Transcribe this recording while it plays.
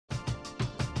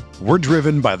We're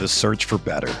driven by the search for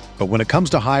better. But when it comes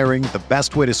to hiring, the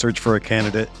best way to search for a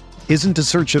candidate isn't to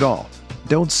search at all.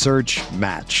 Don't search,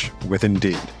 match with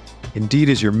Indeed. Indeed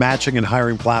is your matching and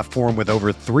hiring platform with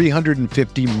over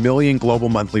 350 million global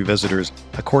monthly visitors,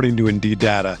 according to Indeed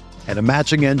data, and a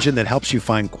matching engine that helps you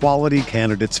find quality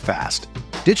candidates fast.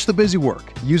 Ditch the busy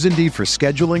work. Use Indeed for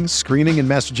scheduling, screening, and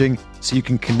messaging so you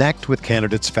can connect with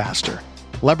candidates faster.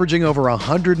 Leveraging over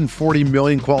 140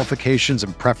 million qualifications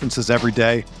and preferences every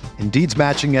day, Indeed's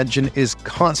matching engine is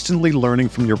constantly learning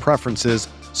from your preferences,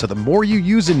 so the more you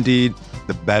use Indeed,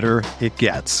 the better it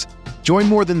gets. Join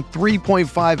more than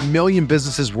 3.5 million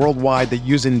businesses worldwide that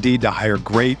use Indeed to hire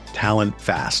great talent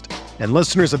fast. And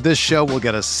listeners of this show will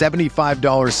get a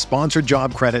 $75 sponsored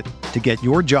job credit to get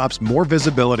your jobs more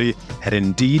visibility at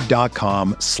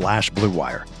Indeed.com/Blue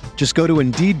Wire. Just go to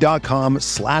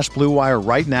Indeed.com/Blue Wire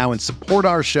right now and support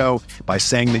our show by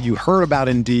saying that you heard about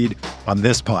Indeed on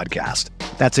this podcast.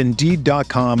 That's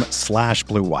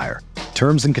Indeed.com/Blue Wire.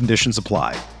 Terms and conditions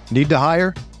apply. Need to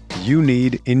hire? You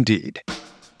need Indeed.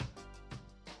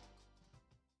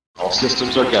 All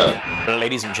systems are go.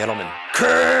 Ladies and gentlemen,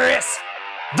 Chris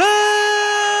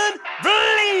Van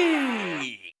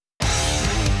Vliet!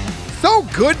 So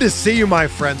good to see you, my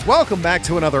friends. Welcome back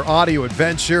to another audio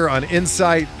adventure on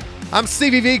Insight. I'm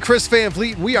Stevie V, Chris Van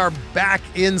Vliet. We are back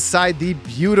inside the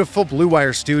beautiful Blue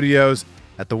Wire Studios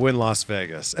at the Wynn Las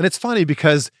Vegas. And it's funny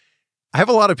because I have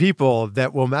a lot of people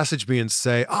that will message me and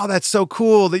say, oh, that's so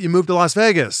cool that you moved to Las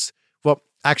Vegas. Well,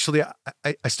 actually,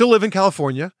 I still live in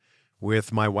California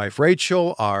with my wife,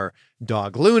 Rachel, our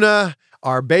dog, Luna,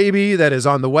 our baby that is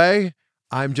on the way.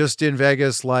 I'm just in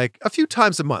Vegas like a few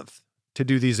times a month to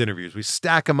do these interviews. We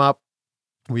stack them up,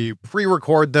 we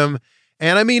pre-record them.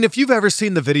 And I mean, if you've ever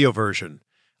seen the video version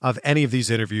of any of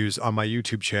these interviews on my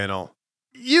YouTube channel,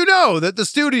 you know that the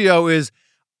studio is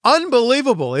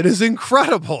unbelievable. It is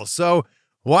incredible. So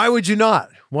why would you not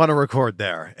want to record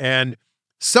there? And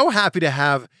so happy to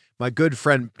have my good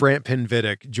friend Brant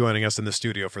Pinvidic joining us in the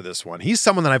studio for this one. He's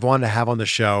someone that I've wanted to have on the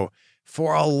show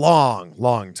for a long,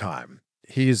 long time.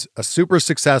 He's a super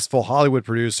successful Hollywood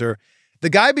producer,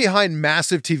 the guy behind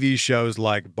massive TV shows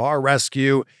like Bar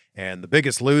Rescue and The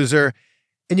Biggest Loser.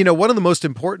 And you know, one of the most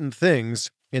important things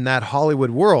in that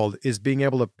Hollywood world is being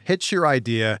able to pitch your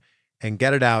idea and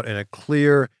get it out in a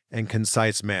clear and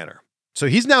concise manner. So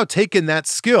he's now taken that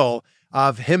skill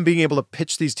of him being able to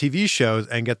pitch these TV shows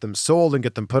and get them sold and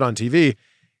get them put on TV.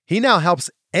 He now helps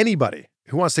anybody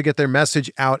who wants to get their message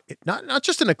out, not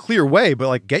just in a clear way, but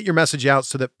like get your message out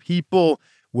so that people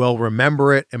will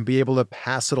remember it and be able to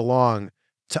pass it along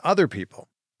to other people.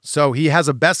 So he has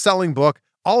a best-selling book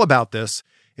all about this.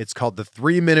 It's called The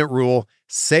 3-Minute Rule,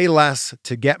 Say Less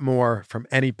to Get More from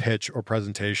Any Pitch or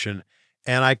Presentation.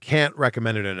 And I can't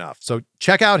recommend it enough. So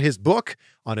check out his book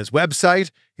on his website.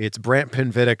 It's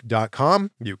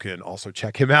BrantPinvidic.com. You can also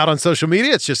check him out on social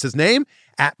media. It's just his name,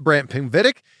 at Brant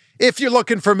Pinvidic. If you're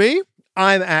looking for me,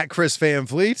 I'm at Chris Van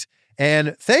Vliet.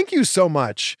 And thank you so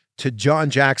much to John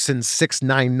Jackson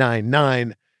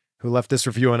 6999, who left this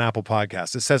review on Apple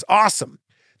Podcasts. It says, awesome.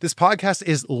 This podcast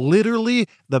is literally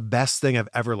the best thing I've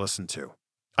ever listened to.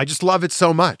 I just love it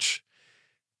so much.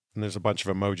 And there's a bunch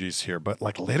of emojis here, but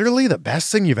like literally the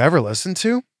best thing you've ever listened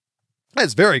to?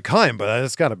 That's very kind, but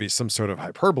there's got to be some sort of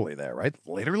hyperbole there, right?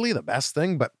 Literally the best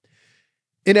thing. But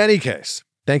in any case,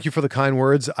 thank you for the kind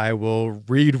words. I will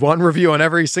read one review on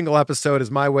every single episode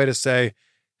as my way to say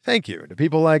thank you to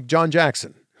people like John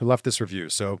Jackson who left this review.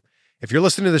 So if you're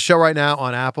listening to the show right now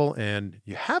on Apple and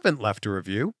you haven't left a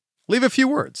review, leave a few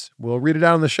words. We'll read it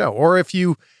out on the show. Or if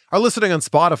you are listening on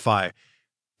Spotify,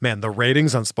 man, the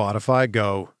ratings on Spotify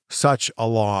go such a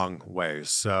long way.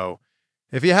 So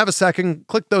if you have a second,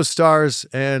 click those stars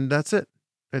and that's it.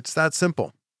 It's that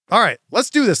simple. All right, let's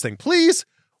do this thing. Please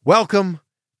welcome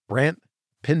Brant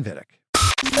Pinvidic.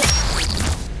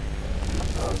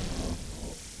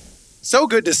 So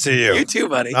good to see you. You too,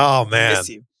 buddy. Oh man. Miss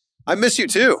you. I miss you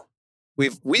too.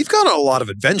 We've gone on a lot of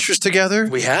adventures together.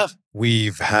 We have.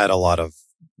 We've had a lot of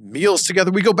meals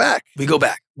together. We go back. We go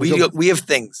back. We have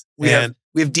things. We have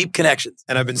deep connections.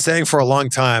 And I've been saying for a long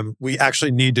time, we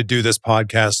actually need to do this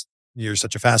podcast. You're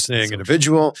such a fascinating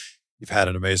individual. You've had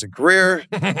an amazing career.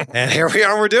 And here we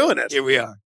are, we're doing it. Here we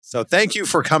are. So thank you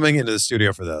for coming into the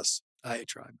studio for this. I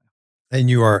tried. And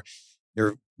you're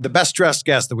the best dressed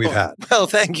guest that we've had. Well,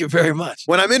 thank you very much.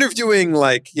 When I'm interviewing,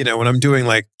 when I'm doing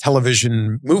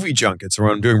television movie junkets or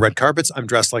when I'm doing red carpets, I'm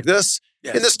dressed like this.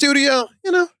 Yes. In the studio,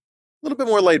 a little bit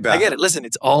more laid back. I get it. Listen,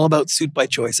 it's all about suit by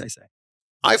choice, I say.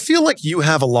 I feel like you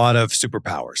have a lot of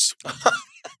superpowers.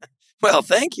 Well,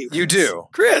 thank you. You do.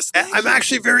 Chris. I'm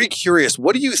actually very curious.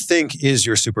 What do you think is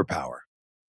your superpower?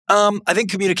 I think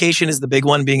communication is the big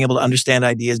one, being able to understand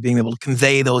ideas, being able to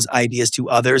convey those ideas to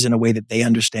others in a way that they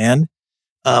understand.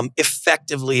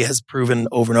 Effectively has proven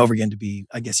over and over again to be,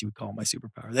 I guess you would call it my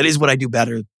superpower. That is what I do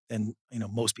better than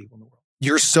most people in the world.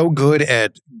 You're so good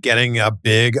at getting a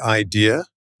big idea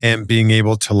and being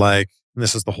able to and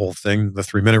this is the whole thing, the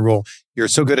 3-minute rule. You're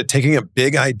so good at taking a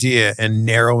big idea and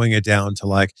narrowing it down to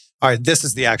all right, this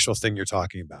is the actual thing you're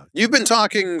talking about. You've been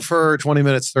talking for 20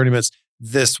 minutes, 30 minutes.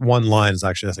 This one line is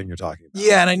actually the thing you're talking about.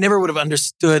 Yeah, and I never would have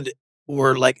understood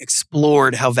or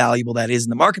explored how valuable that is in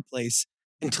the marketplace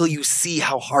until you see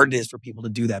how hard it is for people to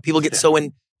do that. People get so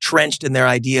entrenched in their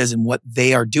ideas and what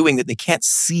they are doing that they can't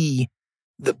see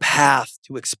the path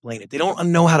to explain it. They don't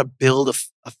know how to build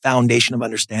a foundation of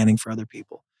understanding for other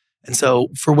people. And so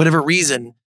for whatever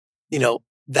reason,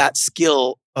 that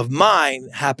skill of mine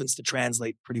happens to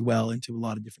translate pretty well into a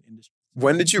lot of different industries.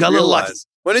 When did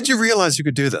you realize you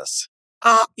could do this?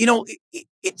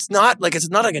 It's not like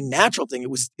a natural thing. It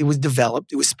was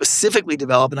developed. It was specifically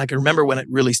developed. And I can remember when it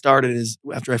really started is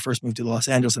after I first moved to Los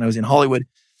Angeles and I was in Hollywood.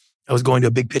 I was going to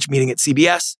a big pitch meeting at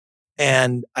CBS,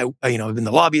 and I've been in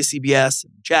the lobby of CBS,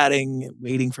 chatting,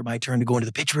 waiting for my turn to go into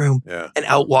the pitch room. Yeah. And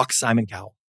out walks Simon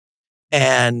Cowell.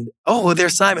 And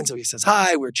there's Simon. So he says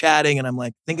hi. We're chatting, and I'm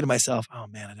thinking to myself, oh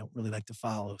man, I don't really like to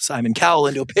follow Simon Cowell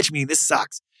into a pitch meeting. This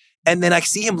sucks. And then I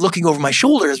see him looking over my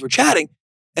shoulder as we're chatting.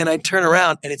 And I turn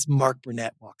around and it's Mark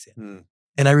Burnett walks in.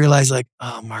 And I realize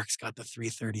Mark's got the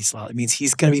 3:30 slot. It means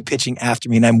he's going to be pitching after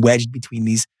me. And I'm wedged between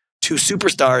these two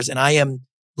superstars. And I am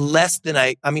less than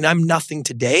I'm nothing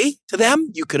today to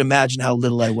them. You could imagine how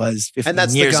little I was 15 years ago. And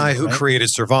that's the guy who created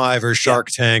Survivor, Shark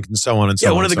Tank, and so on and so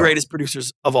on. Yeah, one of the greatest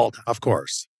producers of all time. Of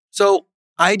course. So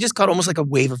I just got almost like a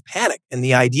wave of panic. And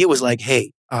the idea was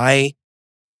hey,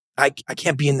 I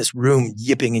can't be in this room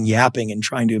yipping and yapping and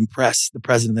trying to impress the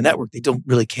president of the network. They don't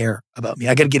really care about me.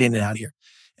 I got to get in and out of here.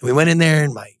 And we went in there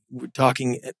and we were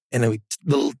talking and a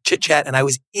little chit chat. And I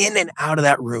was in and out of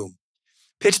that room.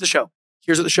 Pitch the show.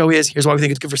 Here's what the show is. Here's why we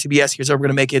think it's good for CBS. Here's how we're going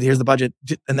to make it. Here's the budget.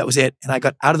 And that was it. And I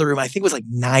got out of the room. I think it was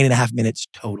 9.5 minutes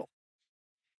total.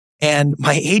 And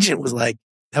my agent was that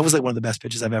was one of the best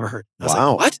pitches I've ever heard. I was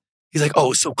wow. What? He's it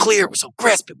was so clear. It was so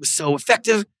crisp. It was so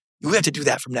effective. We have to do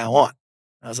that from now on.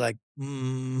 I was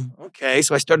okay.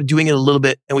 So I started doing it a little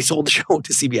bit, and we sold the show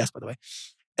to CBS, by the way.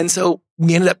 And so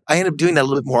I ended up doing that a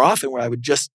little bit more often, where I would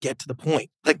just get to the point,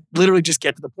 literally just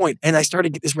get to the point. And I started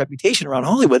to get this reputation around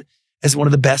Hollywood as one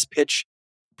of the best pitch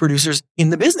producers in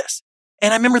the business.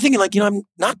 And I remember thinking I'm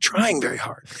not trying very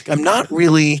hard. I'm not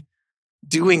really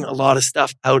doing a lot of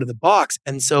stuff out of the box.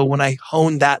 And so when I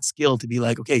honed that skill to be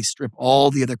okay, strip all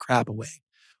the other crap away.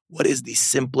 What is the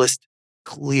simplest,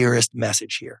 clearest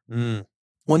message here?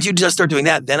 Once you just start doing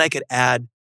that, then I could add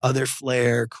other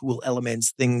flair, cool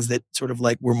elements, things that sort of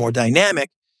were more dynamic.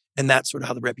 And that's sort of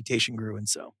how the reputation grew. And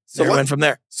so it went from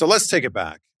there. So let's take it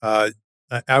back. I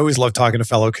always love talking to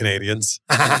fellow Canadians.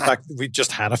 In fact, we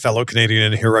just had a fellow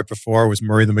Canadian in here right before. It was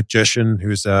Murray the Magician,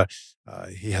 who's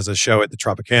he has a show at the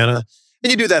Tropicana.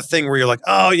 And you do that thing where you're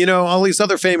all these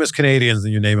other famous Canadians,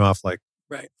 and you name off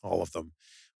right, all of them.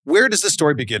 Where does the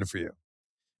story begin for you?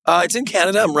 It's in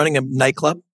Canada. I'm running a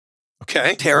nightclub.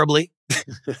 Okay. Terribly.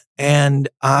 And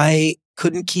I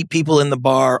couldn't keep people in the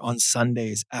bar on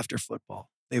Sundays after football.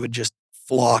 They would just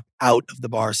flock out of the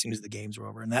bar as soon as the games were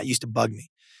over. And that used to bug me.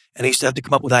 And I used to have to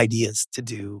come up with ideas to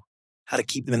do how to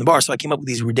keep them in the bar. So I came up with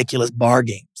these ridiculous bar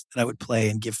games that I would play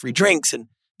and give free drinks and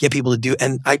get people to do.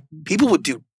 And people would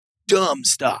do dumb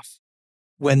stuff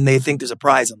when they think there's a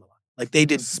prize on the line. They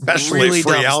did especially really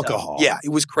free dumb alcohol. Stuff. Yeah, it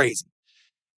was crazy.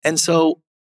 And so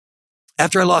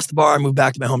after I lost the bar, I moved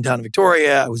back to my hometown in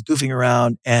Victoria. I was goofing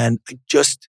around and I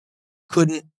just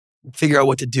couldn't figure out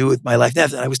what to do with my life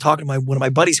next. And I was talking to one of my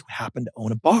buddies who happened to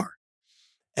own a bar.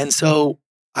 And so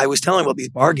I was telling him about these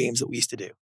bar games that we used to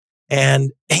do.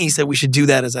 And he said we should do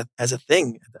that as a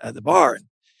thing at the bar.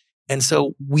 And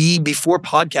so before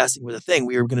podcasting was a thing,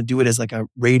 we were going to do it as a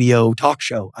radio talk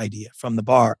show idea from the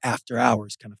bar after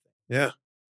hours kind of thing. Yeah.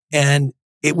 And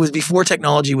it was before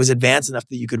technology was advanced enough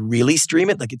that you could really stream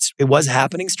it. It was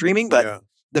happening streaming, but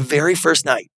the very first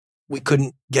night we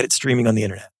couldn't get it streaming on the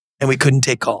internet and we couldn't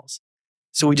take calls.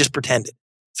 So we just pretended.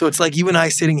 So it's you and I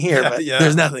sitting here, but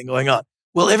there's nothing going on.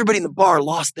 Well, everybody in the bar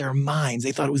lost their minds.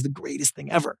 They thought it was the greatest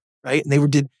thing ever, right? And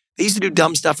they used to do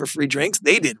dumb stuff for free drinks.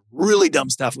 They did really dumb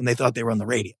stuff when they thought they were on the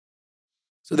radio.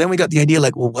 So then we got the idea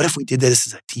what if we did this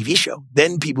as a TV show?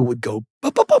 Then people would go,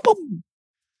 boom, boom, boom, boom.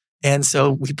 And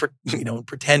so we,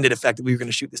 pretended effectively we were going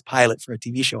to shoot this pilot for a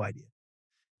TV show idea.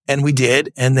 And we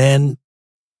did. And then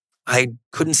I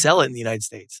couldn't sell it in the United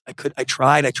States. I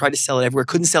tried to sell it everywhere.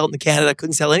 Couldn't sell it in Canada.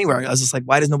 Couldn't sell it anywhere. I was just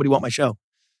why does nobody want my show?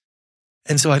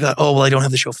 And so I thought, oh, well, I don't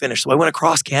have the show finished. So I went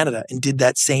across Canada and did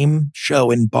that same show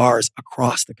in bars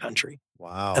across the country.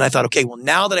 Wow. And I thought, okay, well,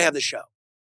 now that I have the show,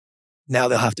 now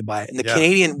they'll have to buy it. And the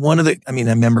Canadian, I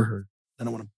remember her. I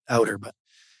don't want to out her, but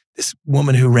this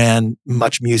woman who ran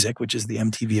Much Music, which is the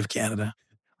MTV of Canada.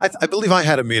 I believe I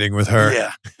had a meeting with her.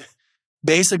 Yeah.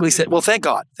 Basically said, well, thank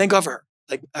God. Thank God for her.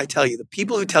 Like I tell you, the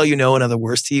people who tell you no and are the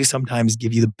worst to you sometimes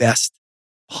give you the best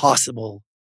possible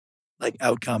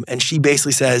outcome. And she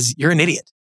basically says, you're an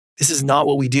idiot. This is not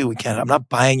what we do in Canada. I'm not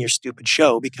buying your stupid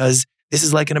show because this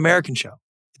is like an American show.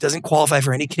 It doesn't qualify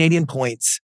for any Canadian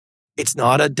points. It's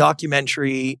not a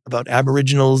documentary about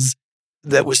Aboriginals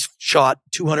that was shot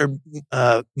 200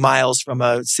 miles from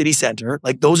a city center.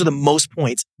 Like those are the most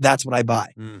points. That's what I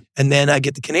buy. And then I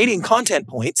get the Canadian content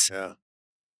points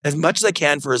as much as I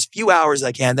can for as few hours as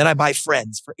I can. Then I buy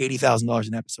Friends for $80,000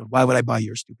 an episode. Why would I buy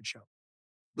your stupid show?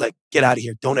 Like, get out of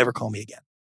here. Don't ever call me again.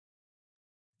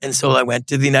 And so I went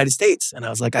to the United States and I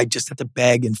was like, I just have to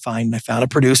beg and find. And I found a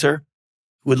producer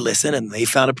who would listen, and they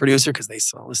found a producer because they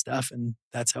saw the stuff. And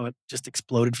that's how it just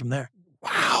exploded from there.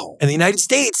 Wow. And the United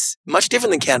States, much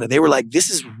different than Canada. They were like, this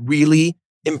is really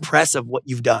impressive what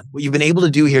you've done. What you've been able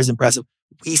to do here is impressive.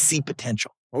 We see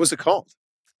potential. What was it called?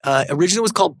 Originally it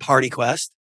was called Party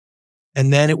Quest.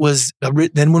 And then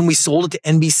then when we sold it to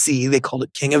NBC, they called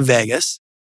it King of Vegas.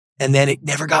 And then it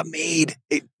never got made.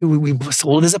 We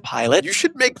sold it as a pilot. You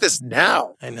should make this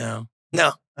now. I know.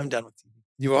 No, I'm done with TV.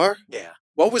 You are? Yeah.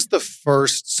 What was the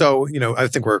first? So, I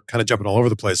think we're kind of jumping all over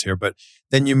the place here, but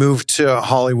then you move to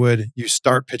Hollywood, you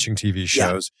start pitching TV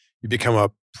shows, you become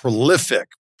a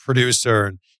prolific producer,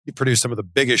 and you produce some of the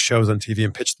biggest shows on TV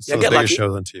and pitch some of the biggest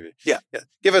shows on TV. Yeah.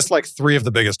 Give us like 3 of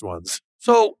the biggest ones.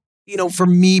 So, for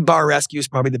me, Bar Rescue is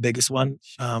probably the biggest one.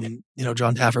 John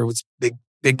Taffer was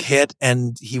big hit,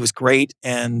 and he was great.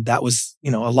 And that was, a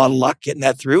lot of luck getting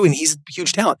that through. And he's a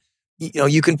huge talent.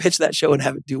 You can pitch that show and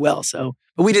have it do well. So,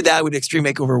 but we did that with Extreme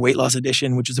Makeover Weight Loss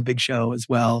Edition, which is a big show as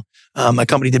well. My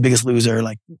company did Biggest Loser.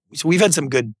 So we've had some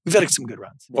good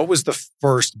runs. What was the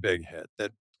first big hit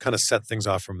that kind of set things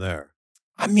off from there?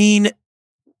 I mean,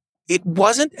 it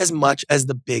wasn't as much as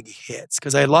the big hits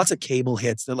because I had lots of cable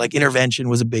hits that Intervention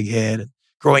was a big hit and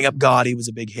Growing Up Gotti was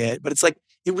a big hit. But it's it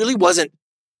really wasn't.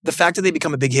 The fact that they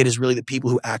become a big hit is really the people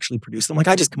who actually produce them.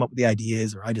 I just come up with the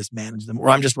ideas or I just manage them or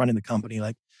I'm just running the company.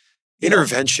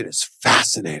 Intervention is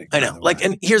fascinating. I know.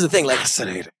 And here's the thing.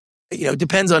 Fascinating. It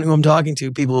depends on who I'm talking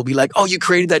to. People will be like, oh, you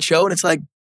created that show? And it's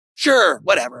sure,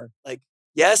 whatever.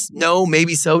 Yes, no,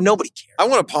 maybe so. Nobody cares. I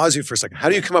want to pause you for a second. How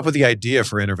do you come up with the idea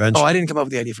for Intervention? Oh, I didn't come up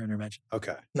with the idea for Intervention.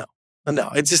 Okay. No,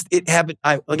 it's just, it happened.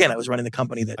 I was running the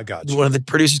company that I got you. One of the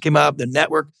producers came up, the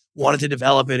network wanted to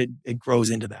develop it. It grows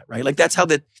into that, right? That's how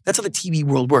the TV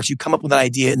world works. You come up with an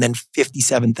idea and then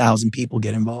 57,000 people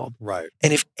get involved. Right.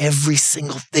 And if every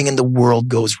single thing in the world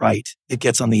goes right, it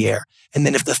gets on the air. And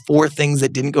then if the 4 things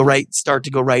that didn't go right start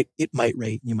to go right, it might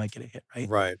rate and you might get a hit, right?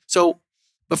 Right. So,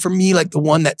 but for me, the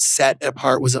one that set it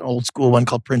apart was an old school one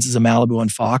called Princess of Malibu on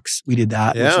Fox. We did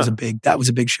that, which was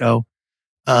a big show.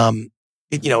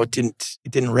 It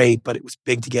didn't rate, but it was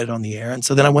big to get it on the air. And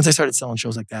so then once I started selling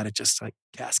shows like that, it just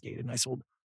cascaded and I sold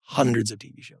hundreds of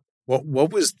TV shows.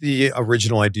 What was the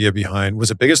original idea behind? Was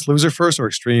it Biggest Loser first or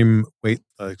Extreme?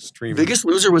 Biggest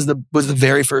Loser was the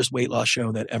very first weight loss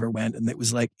show that ever went. And it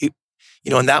was and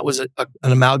that was an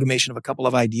amalgamation of a couple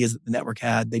of ideas that the network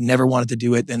had. They never wanted to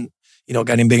do it. Then, a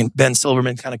guy named Ben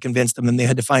Silverman kind of convinced them. Then they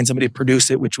had to find somebody to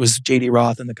produce it, which was JD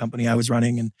Roth and the company I was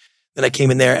running. And then I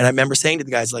came in there and I remember saying to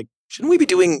the guys, shouldn't we be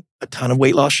doing a ton of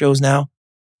weight loss shows now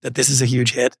that this is a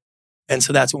huge hit? And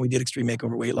so that's when we did Extreme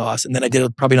Makeover Weight Loss. And then I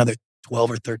did probably another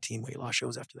 12 or 13 weight loss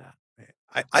shows after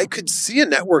that. I could see a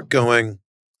network going,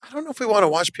 I don't know if we want to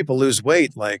watch people lose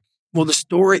weight. Well,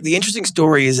 the interesting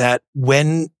story is that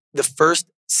when the first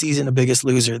season of Biggest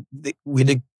Loser, we had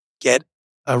to get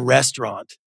a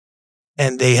restaurant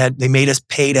and they made us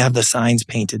pay to have the signs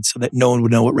painted so that no one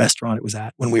would know what restaurant it was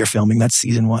at when we were filming. That's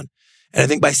season 1. And I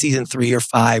think by season 3 or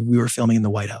 5, we were filming in the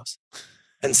White House.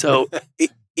 And so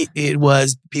it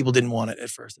was, people didn't want it at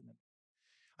first.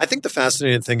 I think the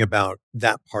fascinating thing about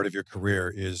that part of your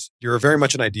career is you're very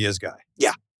much an ideas guy.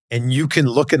 Yeah. And you can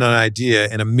look at an idea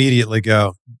and immediately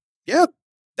go, yeah,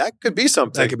 that could be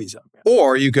something. That could be something.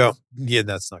 Or you go, yeah,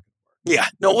 that's not going to work. Yeah.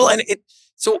 No, well,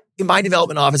 so in my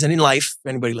development office and in life, for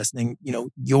anybody listening,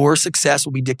 your success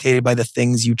will be dictated by the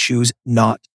things you choose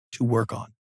not to work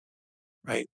on.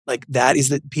 Right? That is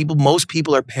that most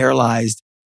people are paralyzed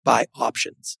by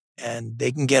options and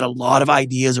they can get a lot of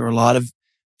ideas or a lot of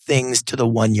things to the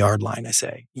 1 yard line, I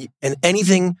say.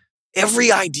 And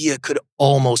every idea could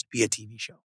almost be a TV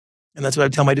show. And that's what I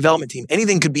tell my development team.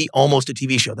 Anything could be almost a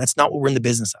TV show. That's not what we're in the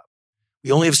business of.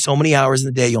 We only have so many hours in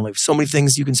the day. You only have so many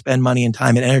things you can spend money and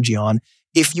time and energy on.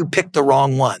 If you pick the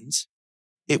wrong ones,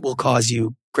 it will cause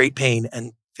you great pain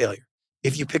and failure.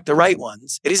 If you pick the right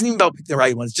ones, it isn't even about picking the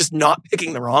right ones, just not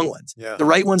picking the wrong ones. Yeah. The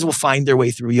right ones will find their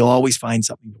way through. You'll always find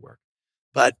something to work.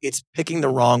 But it's picking the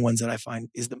wrong ones that I find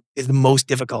is the most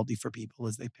difficulty for people,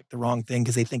 is they pick the wrong thing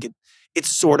because they think it's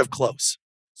sort of close.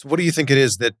 So what do you think it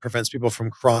is that prevents people from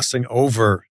crossing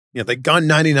over? They've gone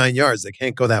 99 yards. They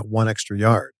can't go that one extra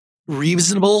yard.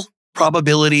 Reasonable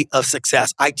probability of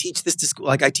success. I teach this to school.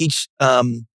 Like I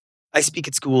speak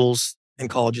at schools and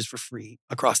colleges for free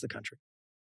across the country.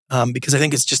 Because I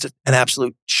think it's just an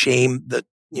absolute shame that,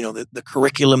 the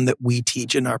curriculum that we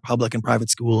teach in our public and private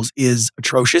schools is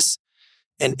atrocious.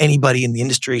 And anybody in the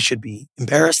industry should be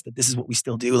embarrassed that this is what we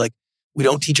still do. Like, we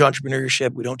don't teach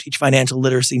entrepreneurship. We don't teach financial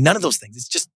literacy. None of those things. It's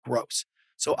just gross.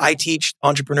 So I teach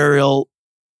entrepreneurial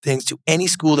things to any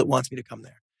school that wants me to come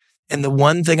there. And the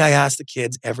one thing I ask the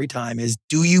kids every time is,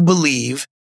 do you believe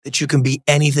that you can be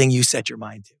anything you set your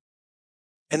mind to?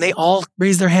 And they all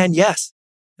raise their hand, yes.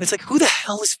 And it's like, who the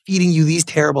hell is feeding you these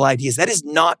terrible ideas? That is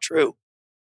not true.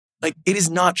 Like, it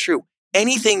is not true.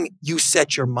 Anything you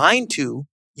set your mind to,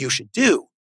 you should do.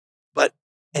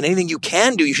 And anything you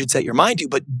can do, you should set your mind to.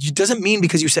 But it doesn't mean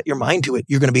because you set your mind to it,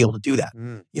 you're going to be able to do that.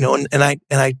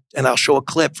 And I'll show a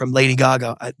clip from Lady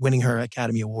Gaga at winning her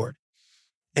Academy Award.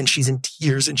 And she's in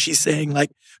tears and she's saying,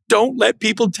 like, don't let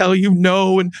people tell you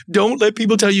no, and don't let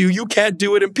people tell you you can't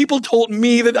do it. And people told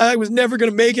me that I was never going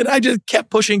to make it. I just kept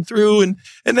pushing through. And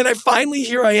then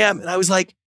here I am. And I was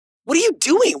like, what are you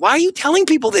doing? Why are you telling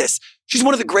people this? She's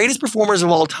one of the greatest performers of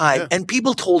all time. Yeah. And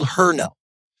people told her no.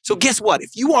 So guess what?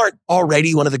 If you aren't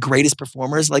already one of the greatest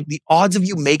performers, like, the odds of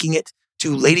you making it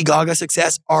to Lady Gaga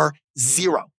success are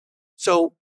 0.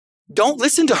 So don't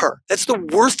listen to her. That's the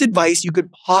worst advice you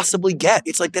could possibly get.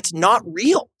 It's like, that's not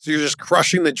real. So you're just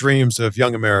crushing the dreams of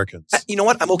young Americans. You know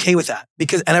what? I'm okay with that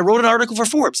and I wrote an article for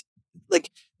Forbes.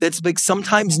 Like, that's like,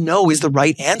 sometimes no is the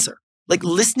right answer. Like,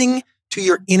 listening to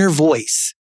your inner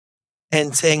voice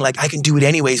and saying, like, I can do it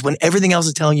anyways when everything else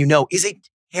is telling you no is a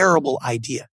terrible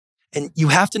idea. And you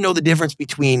have to know the difference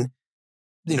between,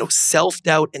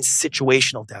 self-doubt and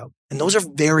situational doubt. And those are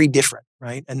very different,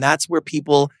 right? And that's where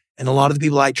people, and a lot of the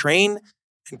people I train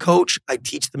and coach, I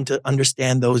teach them to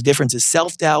understand those differences.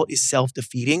 Self-doubt is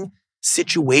self-defeating.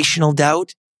 Situational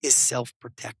doubt is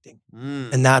self-protecting.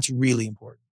 And that's really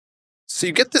important. So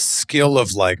you get this skill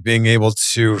of, like, being able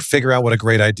to figure out what a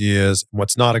great idea is and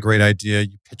what's not a great idea.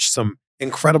 You pitch some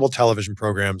incredible television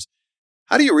programs.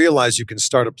 How do you realize you can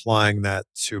start applying that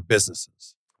to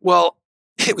businesses? Well,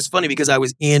 it was funny because I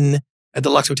was at the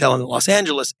Lux Hotel in Los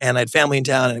Angeles and I had family in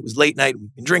town and it was late night.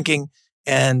 We'd been drinking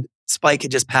and Spike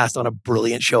had just passed on a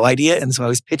brilliant show idea. And so I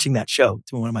was pitching that show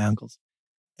to one of my uncles.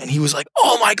 And he was like,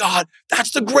 oh my God,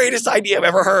 that's the greatest idea I've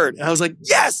ever heard. And I was like,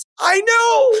 yes, I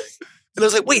know. And I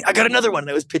was like, wait, I got another one. And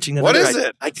I was pitching another. What is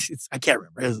it? I can't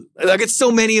remember. I get so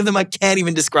many of them. I can't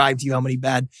even describe to you how many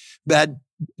bad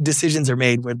decisions are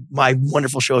made when my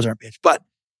wonderful shows aren't pitched. But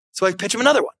so I pitch him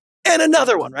another one and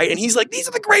another one, right? And he's like, these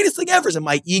are the greatest thing ever. And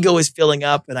my ego is filling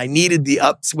up and I needed the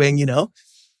upswing, and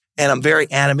I'm very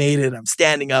animated. I'm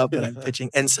standing up and I'm pitching.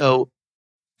 And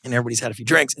everybody's had a few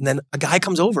drinks. And then a guy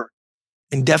comes over,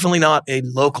 and definitely not a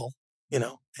local, and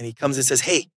he comes and says,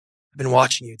 hey, I've been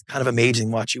watching you. It's kind of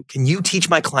amazing watch you. Can you teach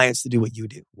my clients to do what you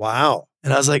do? Wow.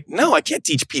 And I was like, no, I can't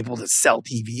teach people to sell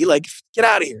TV. Like, get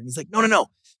out of here. And he's like, no.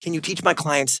 Can you teach my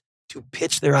clients to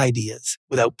pitch their ideas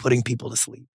without putting people to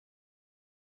sleep?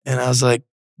 And I was like,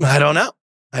 I don't know.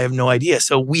 I have no idea.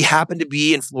 So we happened to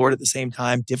be in Florida at the same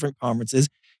time, different conferences.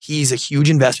 He's a huge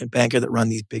investment banker that run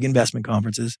these big investment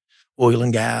conferences, oil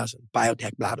and gas and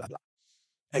biotech, blah, blah, blah.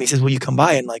 And he says, will you come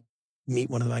by and, like,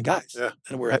 meet one of my guys? Yeah.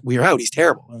 And we were out. He's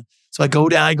terrible. So I go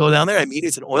down there. I meet,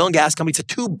 it's an oil and gas company. It's a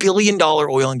 $2 billion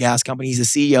oil and gas company. He's a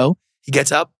CEO. He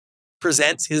gets up,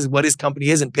 presents what his company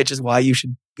is and pitches why you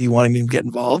should be wanting to get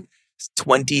involved. It's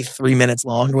 23 minutes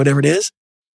long or whatever it is.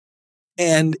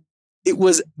 And it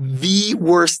was the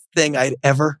worst thing I'd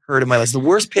ever heard in my life. It's the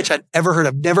worst pitch I'd ever heard.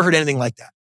 I've never heard anything like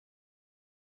that.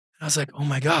 And I was like, oh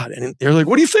my God. And they're like,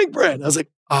 what do you think, Brad? And I was like,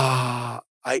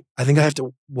 I think I have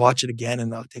to watch it again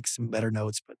and I'll take some better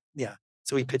notes. But yeah.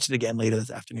 So we pitched it again later this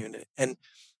afternoon. And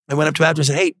I went up to him after and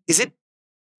said, hey,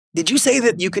 did you say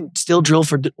that you could still drill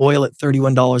for oil at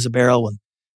 $31 a barrel when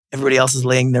everybody else is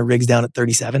laying their rigs down at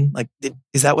 37? Like,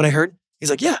 is that what I heard? He's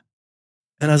like, yeah.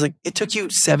 And I was like, it took you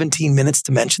 17 minutes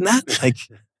to mention that? Like,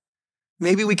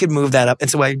 maybe we could move that up. And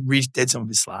so I redid some of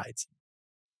his slides.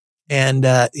 And,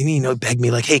 begged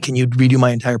me like, hey, can you redo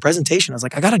my entire presentation? I was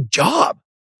like, I got a job.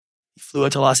 He flew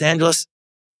out to Los Angeles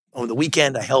over the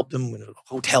weekend. I helped him in a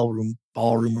hotel room,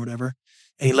 ballroom or whatever.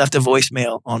 And he left a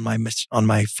voicemail on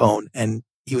my phone, and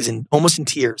he was almost in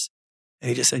tears. And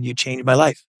he just said, "You changed my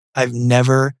life. I've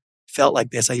never felt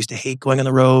like this. I used to hate going on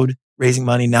the road, raising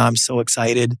money. Now I'm so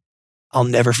excited. I'll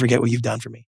never forget what you've done for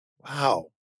me." Wow.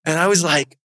 And I was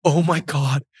like, oh my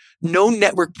God, no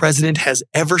network president has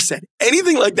ever said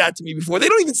anything like that to me before. They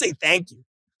don't even say thank you.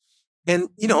 And,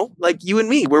 like you and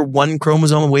me, we're one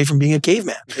chromosome away from being a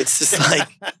caveman. It's just like,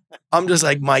 I'm just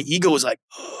like, my ego was like,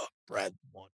 oh, Brad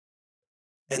won.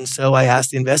 And so I asked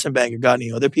the investment banker, got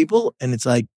any other people? And it's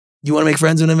like, you want to make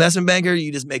friends with an investment banker?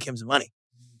 You just make him some money.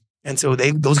 And so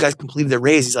those guys completed their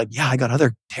raise. He's like, yeah, I got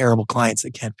other terrible clients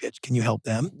that can't pitch. Can you help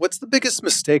them? What's the biggest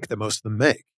mistake that most of them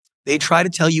make? They try to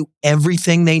tell you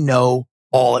everything they know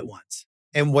all at once.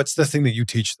 And what's the thing that you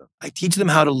teach them? I teach them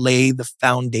how to lay the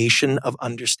foundation of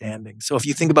understanding. So if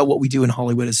you think about what we do in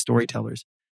Hollywood as storytellers,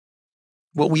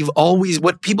 what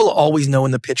people always know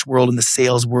in the pitch world and the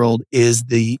sales world is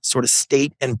the sort of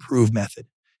state and prove method.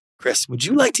 Chris, would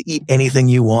you like to eat anything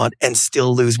you want and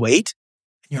still lose weight?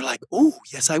 And you're like, oh,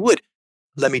 yes, I would.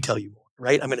 Let me tell you more,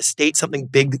 right? I'm going to state something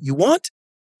big that you want,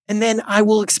 and then I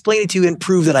will explain it to you and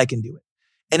prove that I can do it.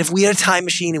 And if we had a time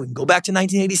machine and we can go back to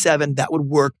 1987, that would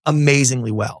work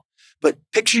amazingly well. But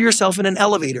picture yourself in an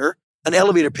elevator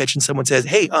pitch, and someone says,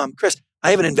 hey, Chris,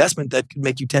 I have an investment that could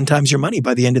make you 10 times your money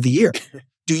by the end of the year.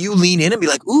 Do you lean in and be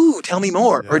like, ooh, tell me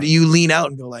more? Yeah. Or do you lean out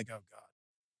and go like, oh God,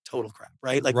 total crap,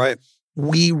 right? Like right.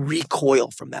 We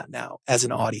recoil from that now as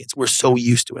an audience. We're so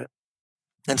used to it.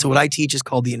 And so what I teach is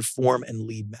called the inform and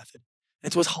lead method. And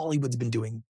it's what Hollywood's been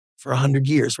doing for 100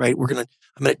 years, right? I'm going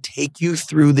to take you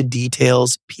through the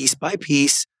details piece by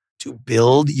piece to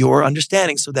build your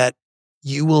understanding so that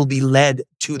you will be led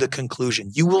to the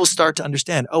conclusion. You will start to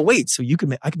understand, oh, wait, so I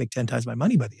can make 10 times my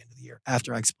money by the end of the year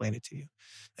after I explain it to you.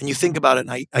 And you think about it,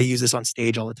 and I use this on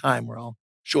stage all the time where I'll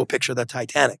show a picture of the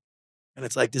Titanic. And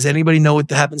it's like, does anybody know what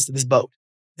happens to this boat?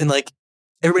 And like,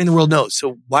 everybody in the world knows.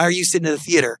 So why are you sitting in the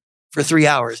theater for 3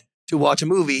 hours to watch a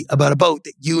movie about a boat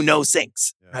that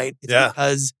sinks, right? It's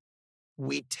because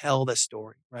we tell the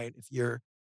story, right? If you're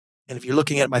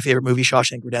looking at my favorite movie,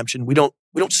 Shawshank Redemption, we don't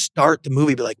start the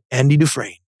movie be like, Andy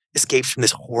Dufresne escapes from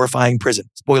this horrifying prison.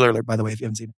 Spoiler alert, by the way, if you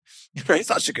haven't seen it. Right?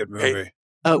 Such a good movie.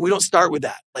 Right? We don't start with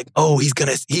that. Like, oh,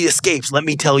 he escapes. Let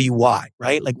me tell you why,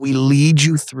 right? Like we lead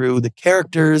you through the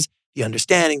characters, the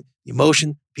understanding, the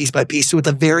emotion, piece by piece. So at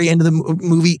the very end of the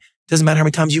movie, doesn't matter how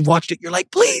many times you've watched it, you're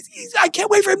like, please, I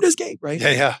can't wait for him to escape, right?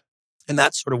 Yeah. And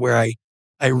that's sort of where I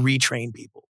retrain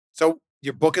people. So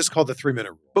your book is called The 3-Minute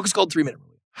Rule. Book is called 3-Minute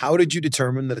Rule. How did you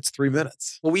determine that it's 3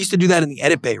 minutes? Well, we used to do that in the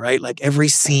edit bay, right? Like every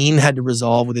scene had to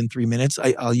resolve within 3 minutes.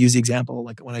 I'll use the example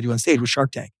like when I do on stage with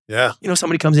Shark Tank. Yeah.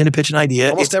 Somebody comes in to pitch an idea.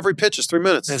 Almost every pitch is 3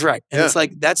 minutes. That's right. And it's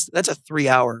like, that's a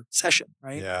 3-hour session,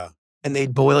 right? Yeah. And they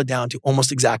boil it down to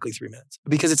almost exactly 3 minutes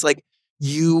because it's like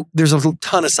there's a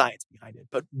ton of science behind it.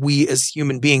 But we as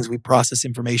human beings, we process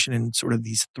information in sort of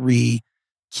these 3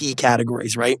 key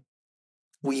categories, right?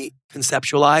 We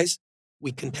conceptualize,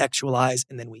 we contextualize,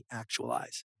 and then we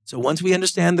actualize. So once we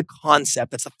understand the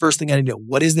concept, that's the first thing I need to know.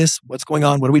 What is this? What's going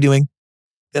on? What are we doing?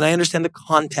 Then I understand the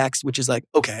context, which is like,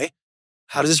 okay,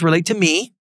 how does this relate to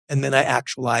me? And then I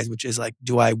actualize, which is like,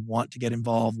 do I want to get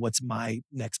involved? What's my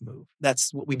next move?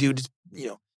 That's what we do.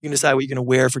 You can decide what you're going to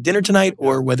wear for dinner tonight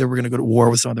or whether we're going to go to war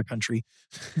with some other country.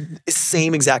 It's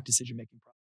same exact decision-making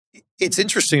process. It's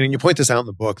interesting. And you point this out in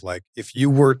the book. Like if you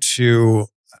were to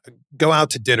go out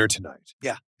to dinner tonight.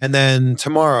 Yeah. And then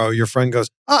tomorrow your friend goes,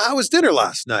 how was dinner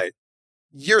last night?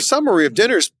 Your summary of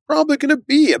dinner is probably going to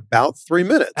be about 3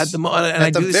 minutes. At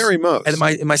the very most.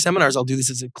 In my seminars, I'll do this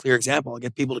as a clear example. I'll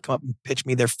get people to come up and pitch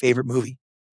me their favorite movie.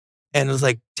 And it was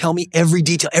like, tell me every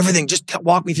detail, everything. Just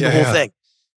walk me through the whole thing.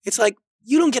 It's like,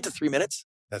 you don't get to 3 minutes.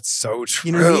 That's so true.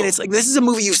 You know what I mean? It's like, this is a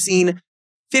movie you've seen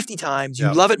 50 times.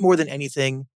 You love it more than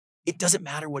anything. It doesn't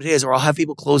matter what it is. Or I'll have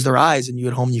people close their eyes and you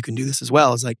at home, you can do this as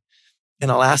well. It's like, and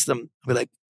I'll ask them, I'll be like,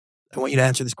 I want you to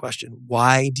answer this question.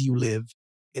 Why do you live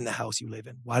in the house you live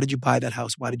in? Why did you buy that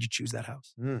house? Why did you choose that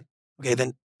house? Okay,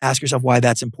 then ask yourself why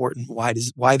that's important. Why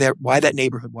that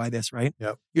neighborhood? Why this, right?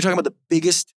 Yep. You're talking about the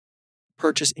biggest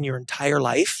purchase in your entire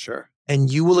life. Sure.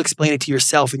 And you will explain it to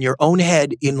yourself in your own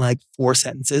head in like 4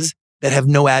 sentences that have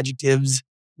no adjectives,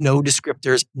 no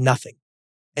descriptors, nothing.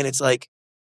 And it's like,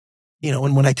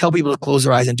 and when I tell people to close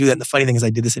their eyes and do that, and the funny thing is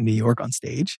I did this in New York on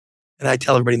stage, and I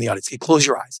tell everybody in the audience, okay, close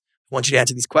your eyes. I want you to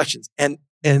answer these questions. And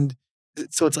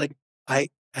so it's like, I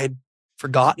had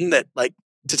forgotten that like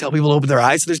to tell people to open their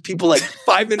eyes. So there's people like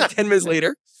 5 minutes, 10 minutes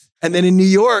later. And then in New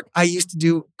York, I used to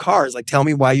do cars, like tell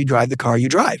me why you drive the car you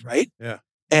drive, right? Yeah.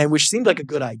 And which seemed like a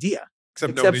good idea.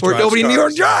 Except nobody in New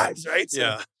York drives, right? So,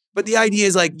 yeah. But the idea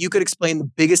is like you could explain the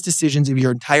biggest decisions of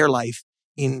your entire life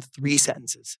in 3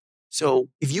 sentences. So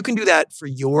if you can do that for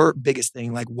your biggest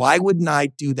thing, like why wouldn't I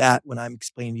do that when I'm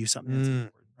explaining to you something that's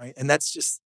important, right? And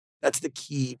that's the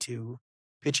key to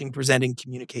pitching, presenting,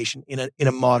 communication in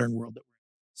a modern world.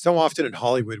 So often in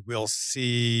Hollywood, we'll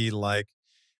see like,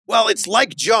 well, it's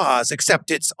like Jaws,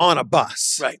 except it's on a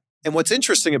bus. Right. And what's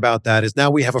interesting about that is now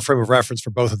we have a frame of reference for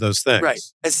both of those things. Right.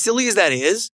 As silly as that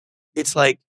is, it's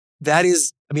like, that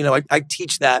is, I mean, I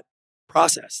teach that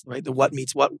process, right? The what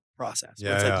meets what process.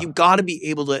 Yeah, It's yeah. like, you got to be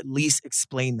able to at least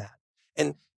explain that.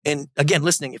 And again,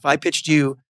 listening, if I pitched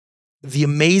you The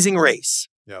Amazing Race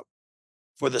Yep.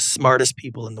 for the smartest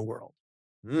people in the world,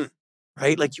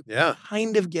 right? Like you Yeah.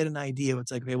 kind of get an idea.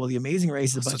 It's like, okay, well, The Amazing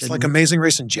Race is a So bunch it's of like Amazing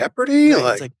Race in Jeopardy?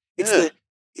 Right. Like,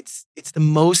 It's the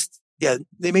most, The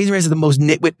Amazing Race is the most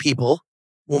nitwit people.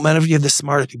 Well, none of you have the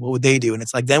smartest people. What would they do? And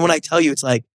it's like, then when I tell you, it's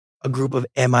like a group of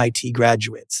MIT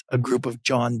graduates, a group of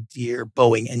John Deere,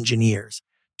 Boeing engineers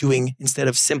doing, instead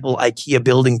of simple IKEA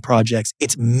building projects,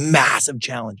 it's massive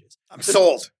challenges. I'm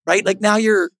sold. Right? Like now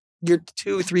you're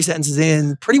 2-3 sentences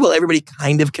in, pretty well everybody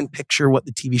kind of can picture what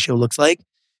the TV show looks like.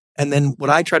 And then what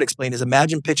I try to explain is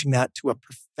imagine pitching that to a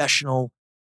professional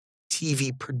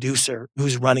TV producer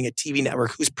who's running a TV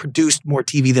network, who's produced more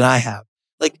TV than I have.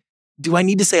 Like, do I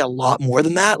need to say a lot more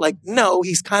than that? Like, no,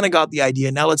 he's kind of got the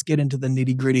idea. Now let's get into the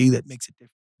nitty gritty that makes it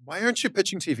different. Why aren't you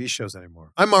pitching TV shows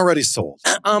anymore? I'm already sold.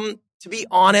 To be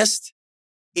honest,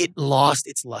 it lost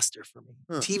its luster for me.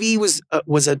 TV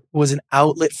was an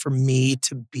outlet for me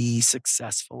to be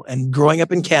successful. And growing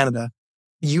up in Canada,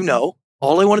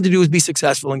 all I wanted to do was be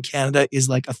successful in Canada is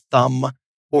like a thumb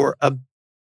or a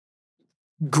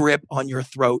grip on your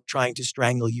throat trying to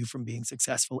strangle you from being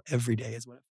successful every day is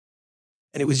what it.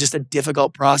 And it was just a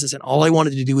difficult process. And all I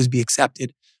wanted to do was be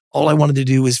accepted. All I wanted to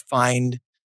do was find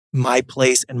my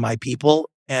place and my people.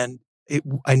 And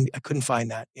I couldn't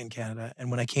find that in Canada. And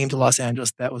when I came to Los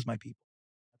Angeles, that was my people.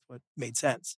 That's what made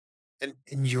sense. And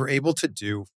you're able to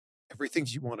do everything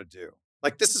you want to do.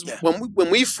 Like this is when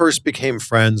we first became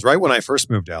friends, right? When I first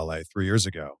moved to LA 3 years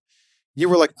ago, you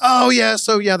were like, oh yeah,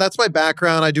 so yeah, that's my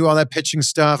background. I do all that pitching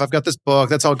stuff. I've got this book.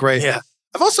 That's all great. Yeah.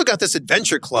 I've also got this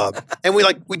adventure club and we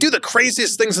do the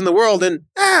craziest things in the world. And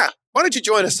why don't you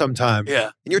join us sometime? Yeah.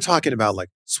 And you're talking about like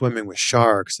swimming with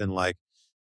sharks and like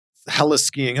hella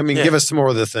skiing. I mean, give us some more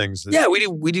of the things. Yeah, we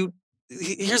do.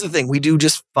 Here's the thing. We do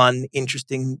just fun,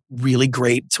 interesting, really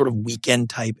great sort of weekend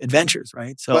type adventures,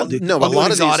 right? So Well, a lot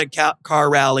of exotic car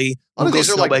rally. A lot of these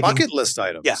are like snowbiking. bucket list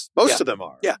items. Yeah. Most of them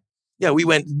are. Yeah. Yeah, we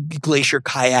went glacier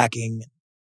kayaking.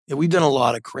 Yeah, we've done a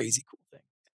lot of crazy cool things.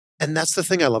 And that's the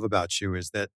thing I love about you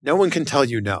is that no one can tell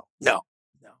you no. No.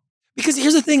 Because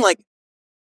here's the thing, like,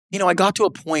 I got to a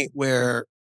point where,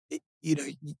 you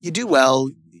do well,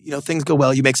 things go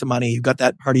well, you make some money, you've got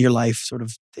that part of your life sort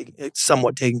of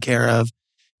somewhat taken care of.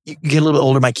 You get a little bit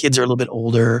older. My kids are a little bit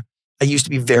older. I used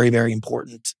to be very, very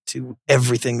important to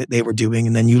everything that they were doing.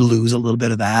 And then you lose a little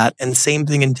bit of that. And same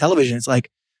thing in television. It's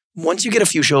like, once you get a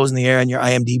few shows in the air and your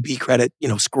IMDb credit,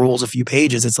 scrolls a few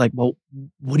pages, it's like, well,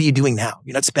 what are you doing now?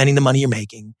 You're not spending the money you're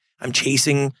making. I'm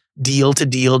chasing deal to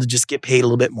deal to just get paid a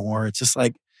little bit more. It's just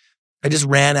like, I just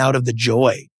ran out of the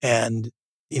joy. And,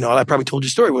 I probably told you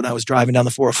a story when I was driving down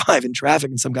the 405 in traffic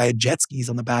and some guy had jet skis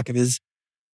on the back of his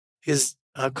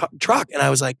truck. And I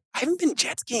was like, I haven't been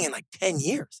jet skiing in like 10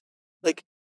 years. Like,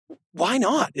 why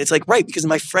not? It's like, right, because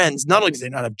my friends, not only do they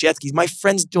not have jet skis, my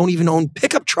friends don't even own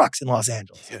pickup trucks in Los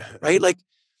Angeles, right? Like,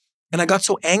 and I got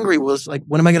so angry, was like,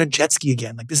 when am I going to jet ski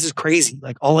again? Like, this is crazy.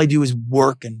 Like, all I do is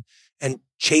work and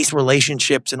chase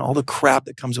relationships and all the crap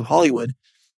that comes with Hollywood.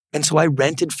 And so I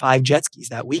rented 5 jet skis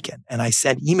that weekend and I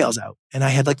sent emails out and I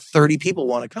had like 30 people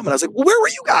want to come. And I was like, well, where were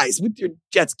you guys with your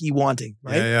jet ski wanting,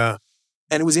 right? Yeah.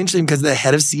 And it was interesting because the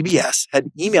head of CBS had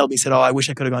emailed me, said, oh, I wish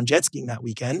I could have gone jet skiing that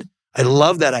weekend. I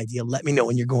love that idea. Let me know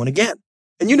when you're going again.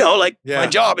 And my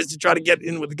job is to try to get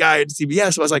in with the guy at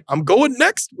CBS. So I was like, I'm going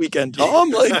next weekend,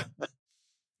 Tom.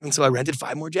 And so I rented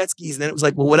 5 more jet skis. And then it was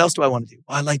like, well, what else do I want to do?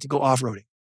 Well, I'd like to go off-roading.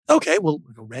 Okay, well,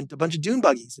 we'll go rent a bunch of dune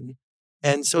buggies.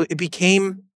 And so it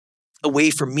became a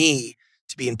way for me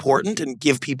to be important and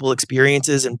give people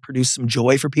experiences and produce some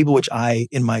joy for people, which I,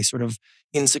 in my sort of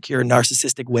insecure,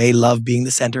 narcissistic way, love being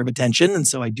the center of attention. And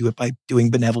so I do it by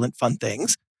doing benevolent, fun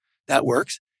things. That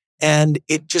works. And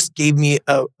it just gave me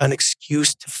an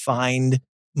excuse to find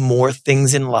more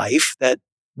things in life that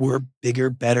were bigger,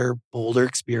 better, bolder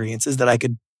experiences that I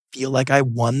could feel like I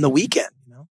won the weekend.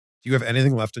 Do you have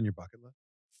anything left on your bucket list?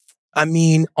 I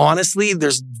mean, honestly,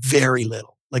 there's very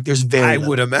little. Like there's very little. I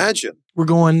would imagine. We're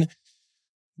going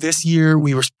this year.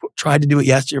 We tried to do it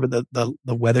yesterday, but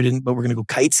the weather didn't, but we're going to go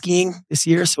kite skiing this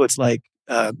year. So it's like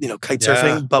kite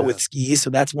surfing, but with skis. So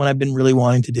that's one I've been really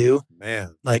wanting to do.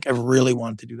 Man. Like I really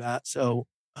wanted to do that. So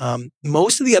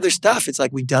most of the other stuff, it's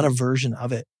like we've done a version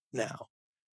of it now.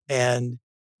 And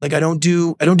like I don't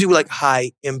do like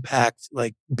high impact,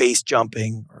 like base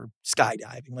jumping or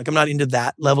skydiving. Like I'm not into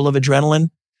that level of adrenaline.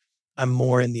 I'm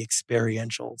more in the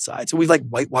experiential side. So we've like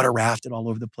whitewater rafted all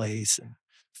over the place and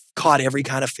caught every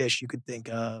kind of fish you could think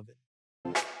of.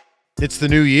 It's the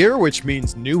new year, which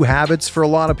means new habits for a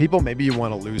lot of people. Maybe you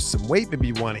want to lose some weight. Maybe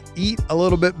you want to eat a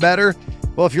little bit better.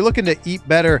 Well, if you're looking to eat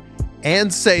better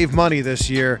and save money this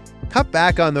year, cut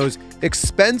back on those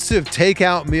expensive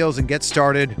takeout meals and get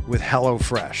started with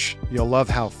HelloFresh. You'll love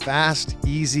how fast,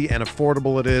 easy, and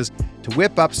affordable it is to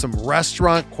whip up some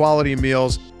restaurant quality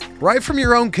meals right from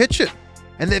your own kitchen.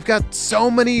 And they've got so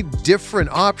many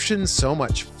different options, so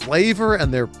much flavor,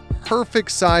 and they're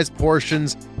perfect size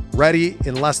portions ready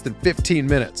in less than 15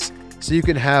 minutes. So you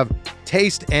can have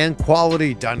taste and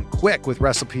quality done quick with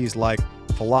recipes like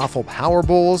falafel power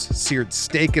bowls, seared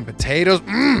steak and potatoes,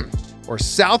 or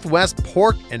Southwest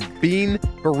pork and bean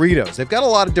burritos. They've got a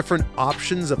lot of different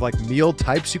options of like meal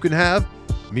types you can have.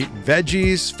 Meat and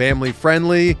veggies, family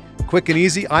friendly, quick and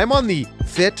easy. I'm on the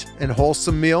fit and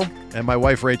wholesome meal, and my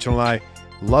wife Rachel and I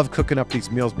love cooking up these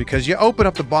meals because you open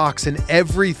up the box and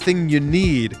everything you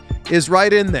need is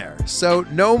right in there. So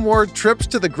no more trips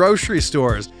to the grocery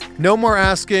stores. No more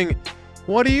asking,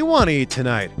 what do you want to eat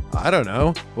tonight? I don't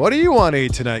know. What do you want to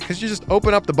eat tonight? Because you just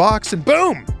open up the box and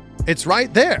boom, it's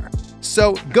right there.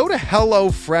 So go to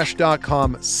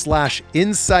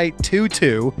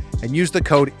HelloFresh.com/Insight22 and use the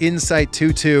code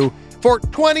Insight22 for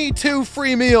 22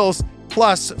 free meals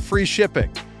plus free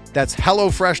shipping. That's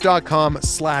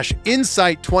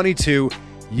HelloFresh.com/Insight22.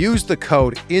 Use the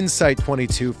code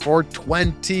Insight22 for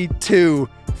 22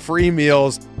 free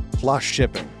meals plus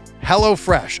shipping.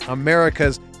 HelloFresh,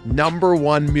 America's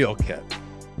 #1 meal kit.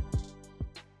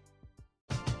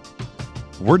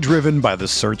 We're driven by the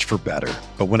search for better.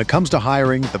 But when it comes to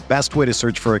hiring, the best way to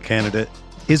search for a candidate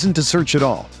isn't to search at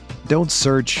all. Don't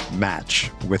search,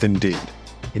 match with Indeed.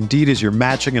 Indeed is your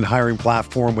matching and hiring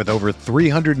platform with over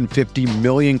 350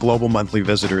 million global monthly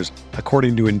visitors,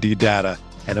 according to Indeed data,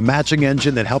 and a matching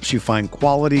engine that helps you find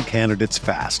quality candidates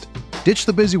fast. Ditch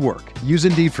the busy work. Use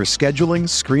Indeed for scheduling,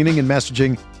 screening, and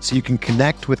messaging so you can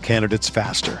connect with candidates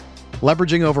faster.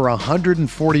 Leveraging over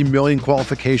 140 million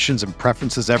qualifications and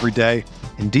preferences every day,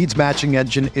 Indeed's matching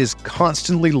engine is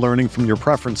constantly learning from your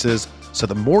preferences, so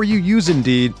the more you use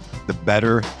Indeed, the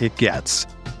better it gets.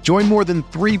 Join more than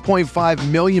 3.5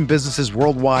 million businesses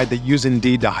worldwide that use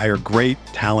Indeed to hire great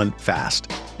talent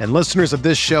fast. And listeners of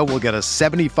this show will get a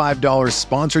 $75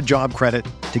 sponsored job credit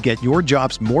to get your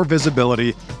jobs more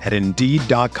visibility at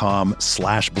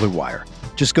Indeed.com/Blue Wire.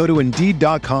 Just go to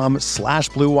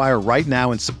Indeed.com/Blue Wire right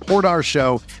now and support our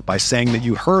show by saying that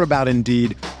you heard about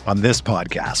Indeed on this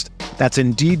podcast. That's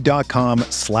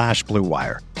Indeed.com/Blue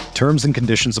Wire. Terms and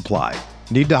conditions apply.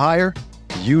 Need to hire?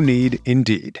 You need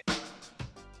Indeed.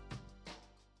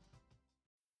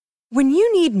 When you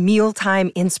need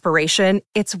mealtime inspiration,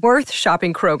 it's worth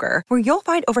shopping Kroger, where you'll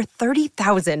find over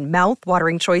 30,000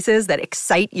 mouth-watering choices that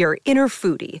excite your inner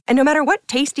foodie. And no matter what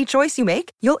tasty choice you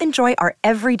make, you'll enjoy our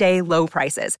everyday low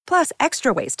prices, plus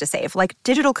extra ways to save, like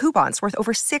digital coupons worth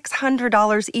over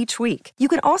 $600 each week. You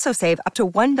can also save up to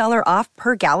 $1 off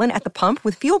per gallon at the pump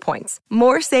with fuel points.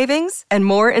 More savings and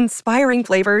more inspiring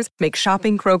flavors make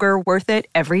shopping Kroger worth it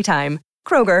every time.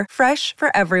 Kroger, fresh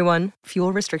for everyone.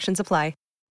 Fuel restrictions apply.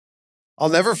 I'll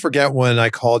never forget when I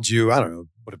called you, I don't know,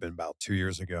 would have been about 2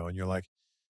 years ago, and you're like,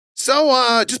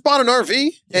 so just bought an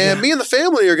RV, and me and the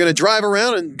family are going to drive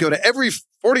around and go to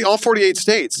all 48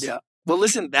 states. Yeah. Well,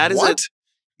 listen, that is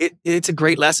it's a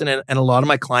great lesson, and a lot of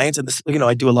my clients, and this,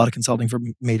 I do a lot of consulting for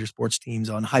major sports teams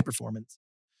on high performance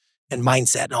and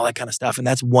mindset and all that kind of stuff. And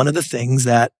that's one of the things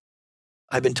that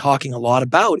I've been talking a lot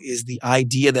about is the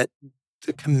idea that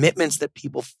the commitments that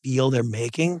people feel they're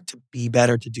making to be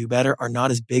better, to do better, are not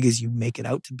as big as you make it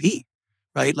out to be,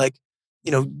 right? Like,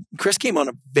 Chris came on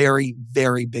a very,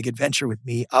 very big adventure with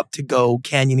me up to go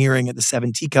canyoneering at the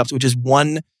Seven Teacups, which is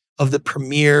one of the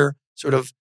premier sort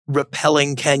of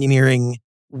rappelling canyoneering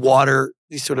water,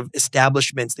 these sort of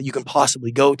establishments that you can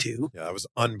possibly go to. Yeah, that was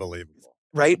unbelievable.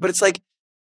 Right? But it's like,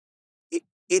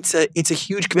 it's a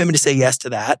huge commitment to say yes to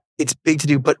that. It's big to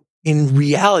do, but in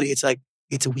reality, it's like,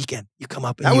 it's a weekend. You come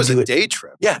up and that you was do a it. day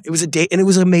trip. Yeah, it was a day, and it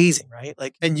was amazing, right?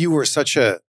 Like, and you were such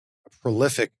a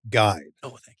prolific guide.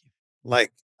 Oh, thank you.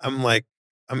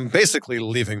 I'm basically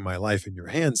leaving my life in your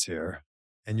hands here,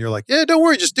 and you're like, yeah, don't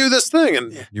worry, just do this thing,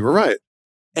 and you were right.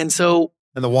 And the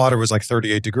water was like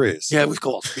 38 degrees. Yeah, it was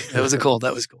cold. That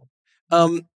was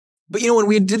cold. But when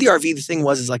we did the RV, the thing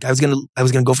was like I was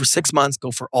gonna go for 6 months, go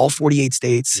for all 48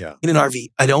 states in an RV.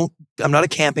 I'm not a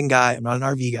camping guy. I'm not an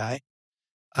RV guy.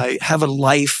 I have a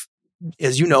life,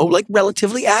 as you know, like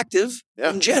relatively active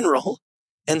in general.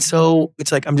 And so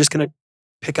it's like I'm just gonna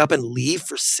pick up and leave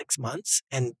for 6 months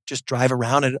and just drive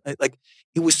around. And like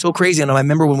it was so crazy. And I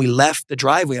remember when we left the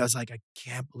driveway, I was like, I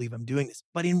can't believe I'm doing this.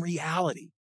 But in reality,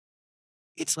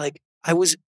 it's like I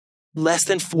was less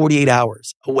than 48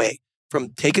 hours away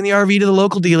from taking the RV to the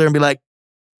local dealer and be like,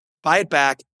 buy it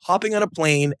back, hopping on a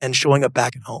plane and showing up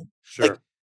back at home. Sure. Like,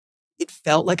 it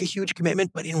felt like a huge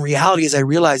commitment, but in reality, as I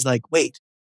realized, like, wait,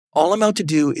 all I'm out to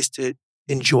do is to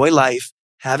enjoy life,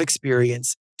 have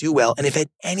experience, do well. And if at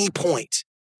any point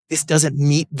this doesn't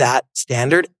meet that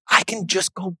standard, I can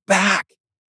just go back.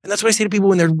 And that's what I say to people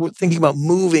when they're thinking about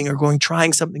moving or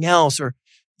trying something else. Or,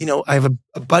 I have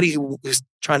a buddy who was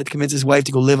trying to convince his wife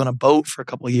to go live on a boat for a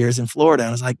couple of years in Florida. And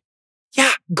I was like,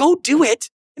 yeah, go do it.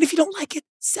 And if you don't like it,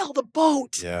 sell the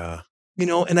boat. Yeah.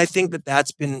 And I think that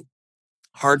that's been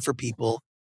hard for people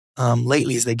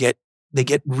lately is they get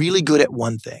really good at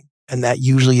one thing. And that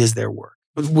usually is their work.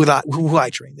 With who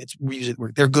I train, it's usually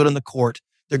work. They're good on the court.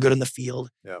 They're good in the field.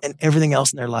 Yeah. And everything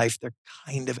else in their life, they're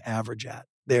kind of average at.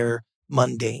 They're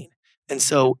mundane. And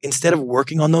so instead of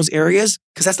working on those areas,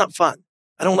 because that's not fun.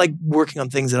 I don't like working on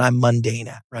things that I'm mundane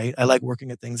at, right? I like working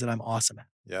at things that I'm awesome at.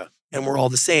 Yeah. And we're all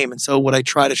the same. And so what I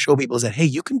try to show people is that, hey,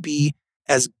 you can be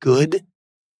as good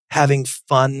having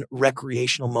fun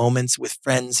recreational moments with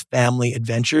friends, family,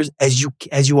 adventures as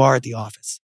you are at the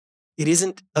office. It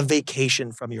isn't a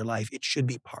vacation from your life. It should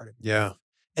be part of it. Yeah.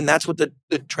 And that's what the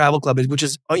travel club is, which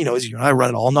is, I run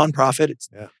it all nonprofit. It's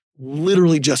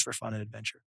literally just for fun and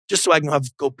adventure, just so I can have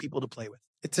people to play with.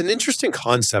 It's an interesting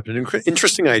concept, an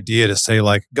interesting idea to say,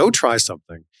 like, go try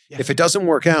something. Yeah. If it doesn't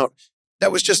work out,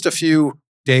 that was just a few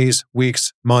days,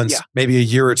 weeks, months, maybe a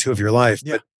year or two of your life.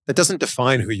 Yeah. But that doesn't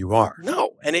define who you are.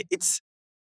 No. And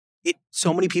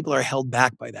so many people are held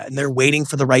back by that, and they're waiting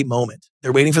for the right moment.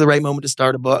 They're waiting for the right moment to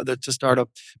start a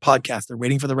podcast. They're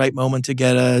waiting for the right moment to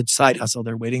get a side hustle.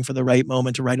 They're waiting for the right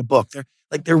moment to write a book.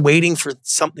 They're waiting for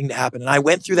something to happen. And I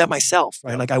went through that myself,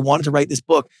 right? Like I wanted to write this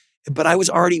book, but I was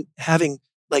already having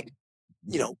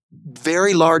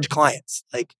very large clients,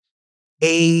 like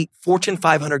a Fortune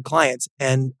 500 clients.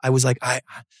 And I was like,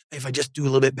 if I just do a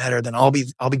little bit better, then I'll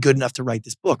be good enough to write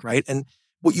this book, right? And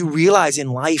what you realize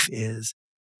in life is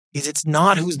it's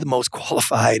not who's the most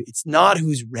qualified. It's not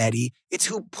who's ready. It's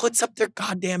who puts up their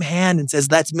goddamn hand and says,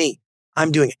 that's me.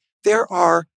 I'm doing it. There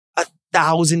are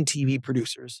 1,000 TV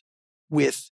producers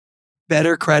with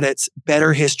better credits,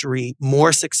 better history,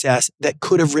 more success that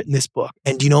could have written this book.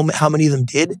 And do you know how many of them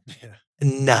did? Yeah.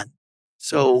 None.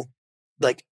 So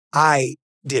I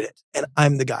did it and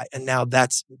I'm the guy. And now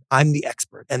I'm the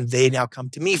expert. And they now come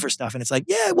to me for stuff. And it's like,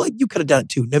 yeah, well, you could have done it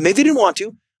too. Now, maybe they didn't want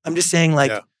to. I'm just saying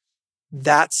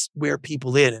that's where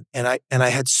people in. And I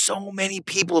had so many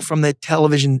people from the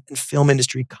television and film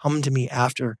industry come to me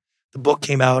after the book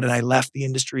came out and I left the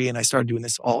industry and I started doing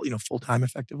this all, full time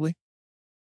effectively.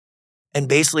 And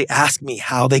basically ask me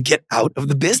how they get out of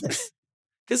the business.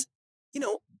 Because,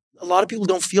 a lot of people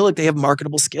don't feel like they have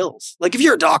marketable skills. Like if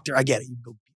you're a doctor, I get it, you can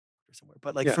go somewhere.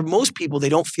 But for most people, they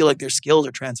don't feel like their skills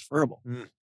are transferable. Mm.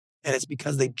 And it's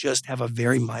because they just have a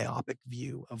very myopic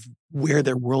view of where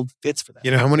their world fits for them. You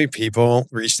know how many people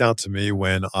reached out to me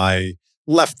when I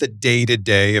left the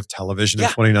day-to-day of television in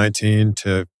 2019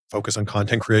 to focus on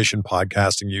content creation,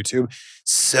 podcasting, YouTube?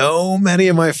 So many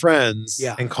of my friends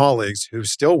and colleagues who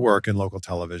still work in local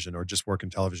television or just work in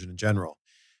television in general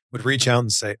would reach out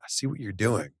and say, I see what you're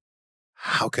doing.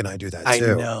 How can I do that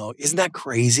too? I know. Isn't that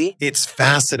crazy? It's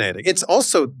fascinating. There's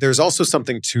also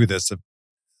something to this.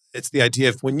 It's the idea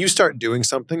of when you start doing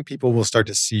something, people will start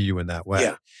to see you in that way.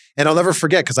 Yeah. And I'll never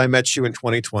forget, because I met you in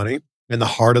 2020 in the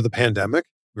heart of the pandemic.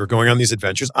 We were going on these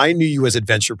adventures. I knew you as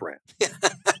Adventure Brand.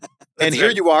 And here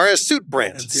you are as Suit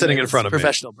Brand sitting in front of me.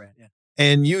 Professional brand, yeah.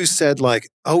 And you said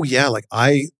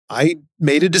I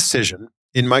made a decision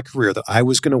in my career that I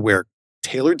was going to wear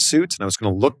tailored suits and I was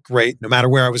going to look great no matter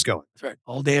where I was going. That's right.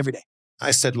 All day, every day. I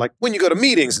said, when you go to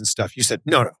meetings and stuff, you said,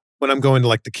 no. When I'm going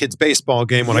to the kids' baseball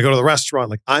game, when I go to the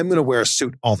restaurant, I'm going to wear a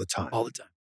suit all the time. All the time.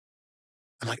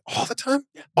 I'm like, all the time?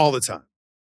 Yeah. All the time.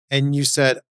 And you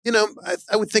said,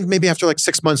 I would think maybe after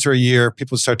 6 months or a year,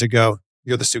 people would start to go,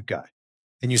 you're the suit guy.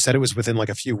 And you said it was within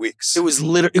a few weeks. It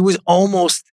was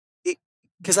almost,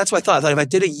 because that's what I thought. I thought if I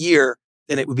did a year,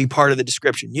 then it would be part of the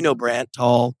description. Brandt,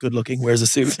 tall, good looking, wears a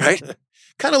suit, right?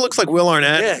 Kind of looks like Will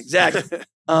Arnett. Yeah, exactly.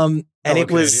 And it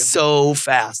was so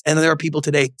fast. And there are people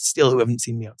today still who haven't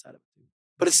seen me outside of it.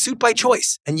 But it's suit by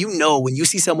choice. And when you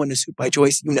see someone in a suit by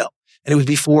choice, And it was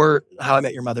before How I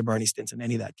Met Your Mother, Barney Stinson,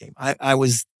 any of that came. I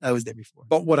was there before.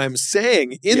 But what I'm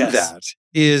saying in Yes. that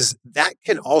is that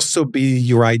can also be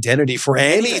your identity for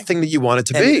anything that you want it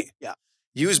to be. Yeah.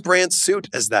 Use Brand Suit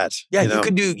as that. Yeah, you know?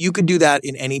 you could do that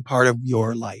in any part of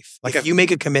your life. Like if you make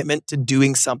a commitment to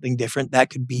doing something different, that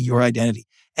could be your identity.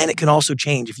 And it can also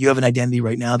change. If you have an identity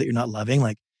right now that you're not loving,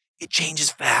 like it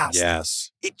changes fast.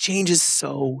 Yes. It changes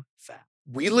so fast.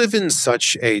 We live in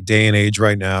such a day and age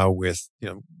right now with,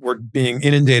 we're being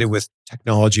inundated with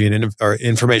technology and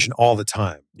information all the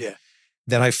time. Yeah.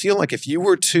 That I feel like if you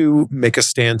were to make a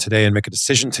stand today and make a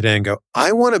decision today and go,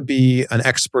 I want to be an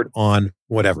expert on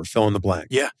whatever, fill in the blank.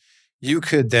 Yeah. You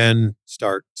could then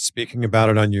start speaking about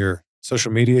it on your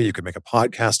social media. You could make a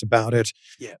podcast about it.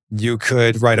 Yeah. You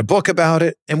could write a book about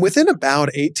it. And within about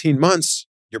 18 months,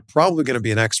 you're probably going to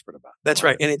be an expert about it. That's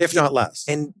right. And if not less.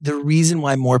 And the reason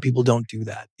why more people don't do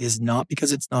that is not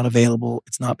because it's not available.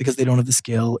 It's not because they don't have the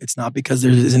skill. It's not because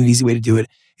there isn't an easy way to do it.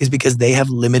 It's because they have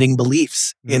limiting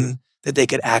beliefs in that they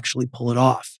could actually pull it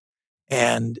off.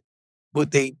 And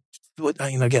again,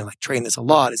 like train this a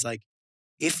lot is like,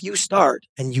 if you start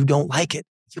and you don't like it,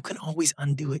 you can always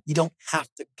undo it. You don't have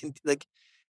to,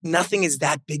 nothing is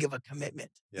that big of a commitment,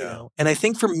 And I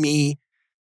think for me,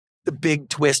 the big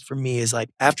twist for me is like,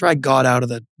 after I got out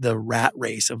of the rat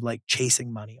race of like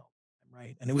chasing money,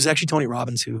 right? And it was actually Tony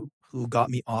Robbins who got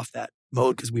me off that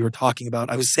mode because we were talking about,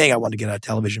 I was saying I wanted to get out of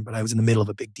television, but I was in the middle of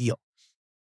a big deal.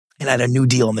 And I had a new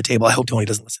deal on the table. I hope Tony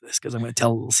doesn't listen to this because I'm going to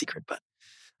tell a little secret, but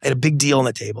I had a big deal on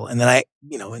the table. And then I,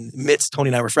 in the midst, Tony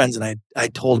and I were friends, and I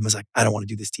told him, I was like, I don't want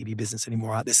to do this TV business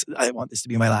anymore. I want this to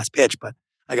be my last pitch, but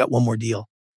I got one more deal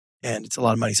and it's a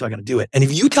lot of money, so I got to do it. And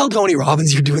if you tell Tony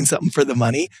Robbins you're doing something for the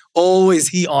money, always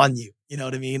he on you. You know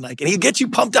what I mean? Like, and he gets you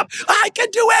pumped up. I can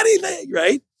do anything,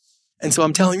 right? And so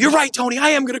I'm telling him, you're right, Tony. I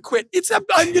am going to quit.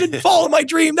 I'm going to follow my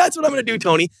dream. That's what I'm going to do,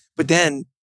 Tony. But then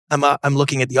I'm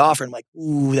looking at the offer and I'm like,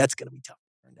 ooh, that's going to be tough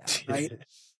to turn down, right?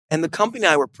 And the company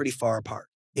and I were pretty far apart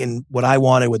in what I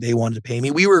wanted, what they wanted to pay me.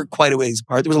 We were quite a ways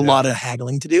apart. There was a lot of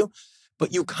haggling to do,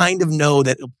 but you kind of know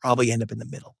that it'll probably end up in the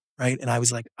middle, right? And I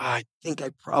was like, I think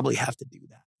I probably have to do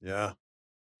that. Yeah.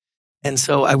 And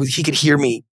so he could hear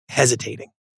me hesitating.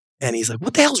 And he's like,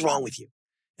 what the hell's wrong with you?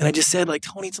 And I just said, like,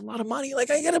 Tony, it's a lot of money.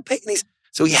 Like, I got to pay.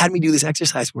 So he had me do this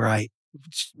exercise where I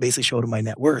basically showed him my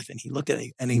net worth. And he looked at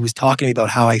it and he was talking to me about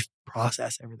how I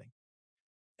process everything.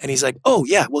 And he's like, oh,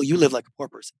 yeah, well, you live like a poor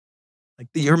person. Like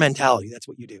your mentality, that's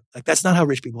what you do. Like, that's not how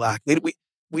rich people act.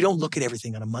 We don't look at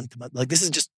everything on a month to month. Like, this is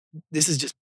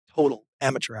just total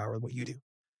amateur hour of what you do.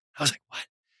 I was like, what?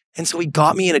 And so he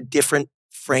got me in a different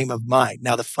frame of mind.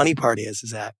 Now, the funny part is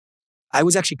that I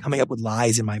was actually coming up with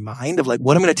lies in my mind of like,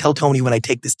 what I'm going to tell Tony when I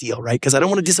take this deal, right? Because I don't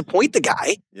want to disappoint the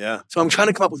guy. Yeah. So I'm trying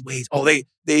to come up with ways. Oh, they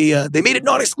made it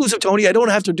non-exclusive, Tony. I don't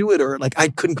have to do it. Or like, I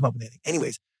couldn't come up with anything.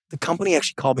 Anyways, the company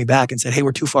actually called me back and said, hey,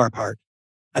 we're too far apart.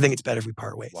 I think it's better if we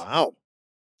part ways. Wow.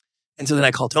 And so then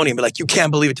I called Tony and be like, you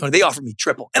can't believe it, Tony. They offered me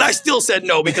triple. And I still said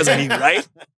no because I need, right?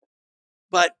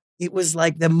 But it was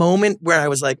like the moment where I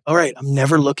was like, all right, I'm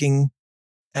never looking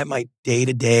at my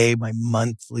day-to-day, my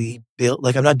monthly bill.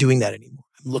 Like, I'm not doing that anymore.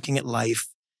 I'm looking at life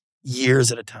years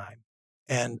at a time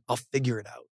and I'll figure it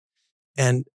out.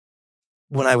 And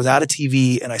when I was out of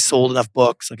TV and I sold enough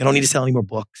books, like I don't need to sell any more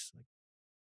books.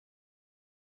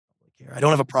 I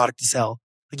don't have a product to sell.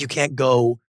 Like, you can't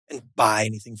go and buy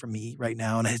anything from me right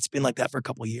now. And it's been like that for a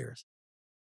couple of years.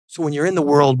 So when you're in the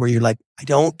world where you're like, I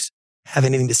don't have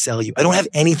anything to sell you. I don't have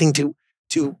anything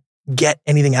to get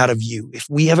anything out of you. If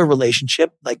we have a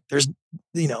relationship, like there's,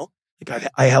 like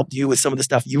I helped you with some of the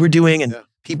stuff you were doing and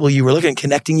people you were looking at,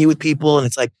 connecting you with people. And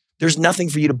it's like, there's nothing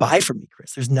for you to buy from me,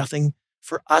 Chris. There's nothing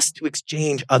for us to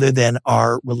exchange other than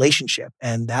our relationship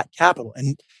and that capital.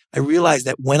 And I realized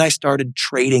that when I started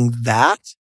trading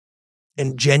that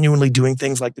and genuinely doing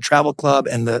things like the travel club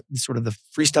and the sort of the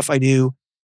free stuff I do,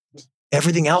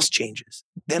 everything else changes.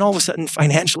 Then all of a sudden,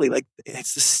 financially, like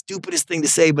it's the stupidest thing to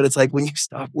say, but it's like when you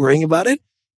stop worrying about it,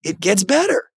 it gets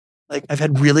better. Like I've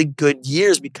had really good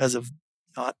years because of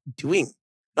not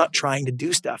trying to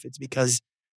do stuff. It's because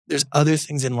there's other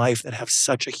things in life that have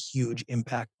such a huge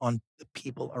impact on the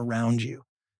people around you.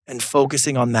 And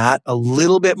focusing on that a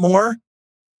little bit more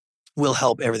will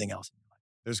help everything else.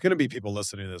 There's going to be people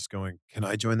listening to this going, can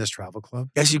I join this travel club?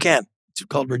 Yes, you can. It's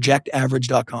called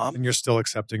rejectaverage.com. And you're still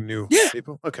accepting new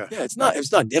people? Okay. Yeah, it's not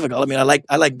difficult. I mean,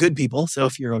 I like good people. So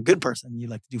if you're a good person, you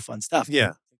like to do fun stuff.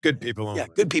 Yeah. Good people only. Yeah,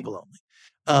 good people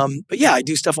only. But yeah, I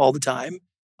do stuff all the time.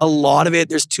 A lot of it,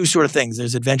 there's two sort of things.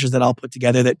 There's adventures that I'll put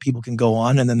together that people can go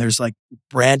on. And then there's like,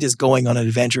 Brant is going on an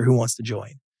adventure, who wants to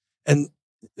join? And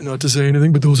not to say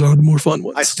anything, but those are the more fun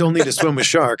ones. I still need to swim with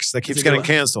sharks. That keeps getting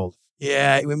canceled.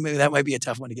 Yeah, that might be a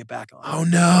tough one to get back on. Oh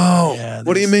no. Yeah,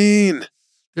 What do you mean?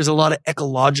 There's a lot of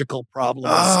ecological problems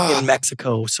Ah. in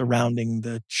Mexico surrounding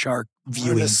the shark I'm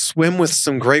viewing. gonna swim with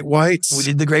some great whites. We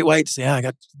did the great whites. Yeah, I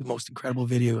got the most incredible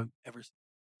video I've ever seen.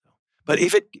 But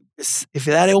if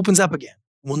that opens up again,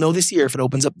 we'll know this year. If it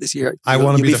opens up this year, I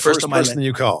want to you'll be the first on my person list.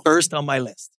 you call. First on my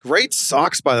list. Great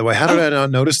socks, by the way. How did I not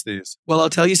notice these? Well, I'll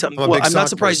tell you something. I'm a big I'm not sock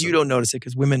surprised person. you don't notice it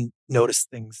because women notice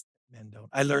things men don't.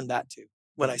 I learned that too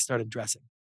when I started dressing.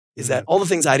 Is that all the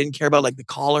things I didn't care about, like the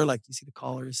collar, like you see the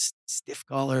collars, stiff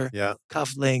collar, Yeah.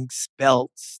 cufflinks,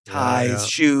 belts, Yeah, ties, yeah.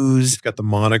 shoes. You've got the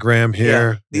monogram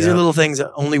here. Yeah. These are little things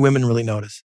that only women really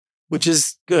notice, which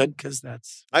is good because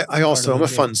that's. I also am of a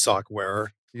the fun game. sock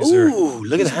wearer. Ooh,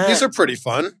 look at that. These are pretty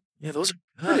fun. Yeah, those are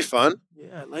good. Pretty fun.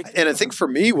 Yeah, I like that. And I think for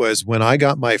me was when I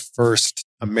got my first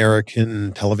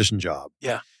American television job.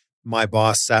 Yeah. My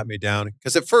boss sat me down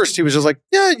because at first he was just like,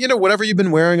 yeah, whatever you've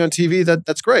been wearing on TV,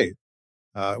 that's great.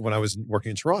 When I was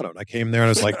working in Toronto, and I came there and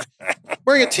I was like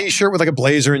wearing a t-shirt with like a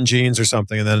blazer and jeans or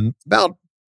something. And then about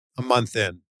a month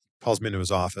in, calls me into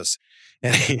his office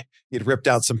and he'd ripped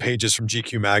out some pages from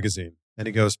GQ magazine. And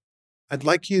he goes, I'd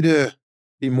like you to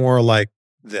be more like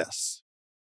this.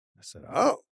 I said,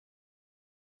 oh.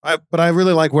 But I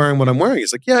really like wearing what I'm wearing.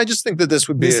 He's like, yeah, I just think that this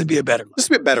would be a better look. this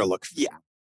would be a better look. For you." Yeah.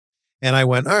 And I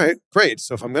went, all right, great.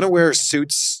 So if I'm going to wear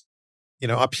suits,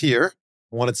 up here,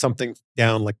 I wanted something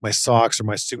down like my socks or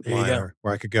my suit There you go. liner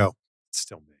where I could go, it's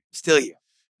still me. Still you.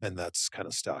 And that's kind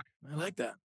of stuck. I like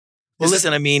that. Well,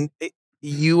 listen, I mean,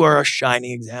 you are a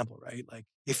shining example, right? Like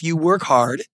if you work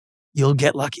hard, you'll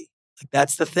get lucky. Like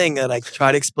that's the thing that I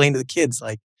try to explain to the kids.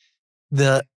 Like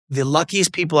the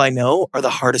luckiest people I know are the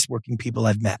hardest working people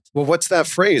I've met. Well, what's that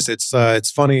phrase? It's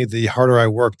funny. The harder I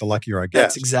work, the luckier I get.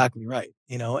 That's exactly right.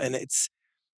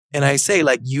 And I say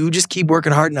like, you just keep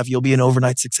working hard enough, you'll be an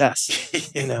overnight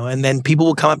success, and then people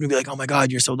will come up and be like, oh my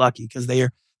God, you're so lucky. Because they're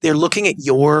looking at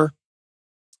your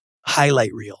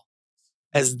highlight reel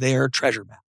as their treasure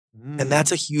map. And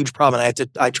that's a huge problem. And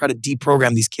I try to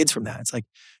deprogram these kids from that. It's like,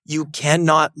 you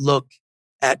cannot look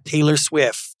at Taylor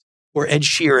Swift or Ed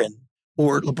Sheeran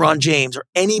or LeBron James or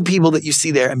any people that you see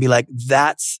there and be like,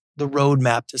 that's the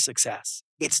roadmap to success.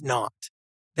 It's not.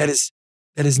 That is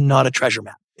not a treasure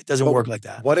map. It doesn't work like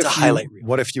that. It's a highlight reel.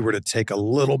 What if you were to take a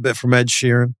little bit from Ed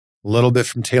Sheeran, a little bit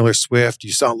from Taylor Swift,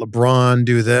 you saw LeBron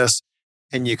do this,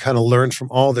 and you kind of learned from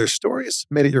all their stories,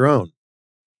 made it your own?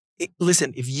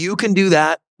 Listen, if you can do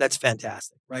that, that's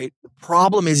fantastic, right? The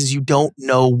problem is you don't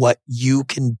know what you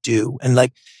can do. And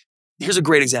like, here's a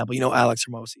great example. Alex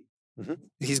Hermosi. Mm-hmm.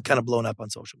 He's kind of blown up on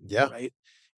social media, Yeah. right?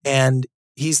 And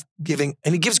he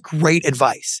gives great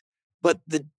advice. But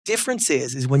the difference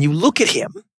is when you look at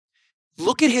him,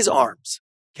 look at his arms,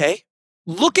 okay?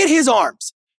 Look at his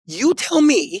arms. You tell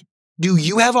me, do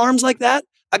you have arms like that?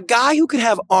 A guy who could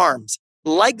have arms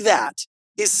like that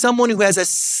is someone who has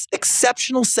an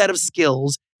exceptional set of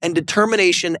skills and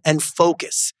determination and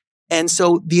focus. And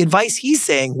so the advice he's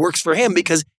saying works for him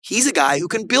because he's a guy who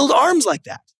can build arms like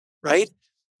that, right?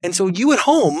 And so you at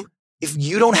home, if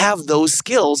you don't have those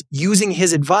skills, using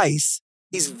his advice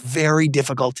is very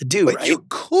difficult to do, But right? you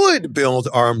could build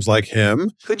arms like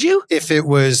him Could you? if it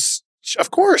was,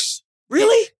 of course.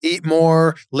 Really? Eat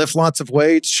more, lift lots of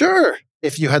weights. Sure.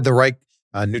 If you had the right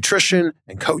nutrition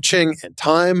and coaching and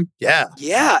time. Yeah.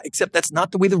 Yeah, except that's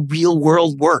not the way the real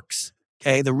world works.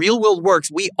 Okay. The real world works.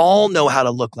 We all know how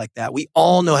to look like that. We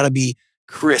all know how to be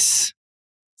Chris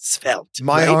Svelte.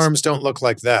 My right? arms don't look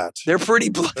like that. They're pretty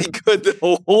bloody good.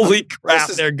 Though. Holy crap,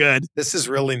 is- they're good. This is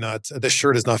really not, this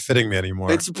shirt is not fitting me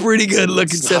anymore. It's a pretty good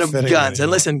looking It's set not of fitting guns. And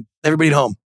anymore. listen, everybody at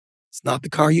home, it's not the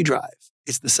car you drive.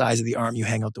 It's the size of the arm you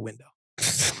hang out the window.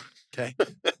 Okay.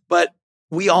 But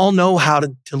we all know how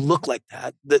to look like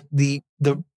that.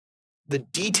 The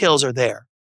details are there.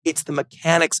 It's the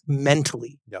mechanics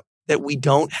mentally Yep. that we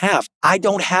don't have. I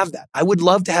don't have that. I would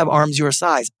love to have arms your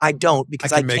size. I don't I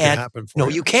because can make it can't. happen for No,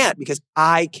 you. you can't because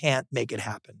I can't make it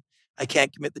happen. I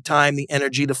can't commit the time, the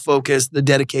energy, the focus, the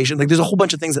dedication. Like there's a whole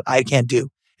bunch of things that I can't do.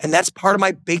 And that's part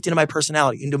of baked into my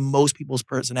personality, into most people's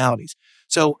personalities.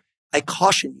 So I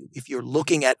caution you, if you're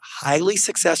looking at highly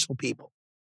successful people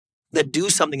that do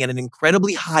something at an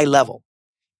incredibly high level,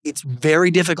 it's very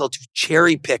difficult to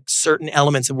cherry pick certain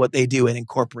elements of what they do and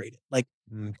incorporate it. Like,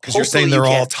 Because you're saying hopefully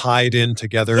they're you all can. tied in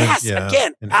together. yes, Yeah,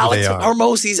 again, and who Alex they are.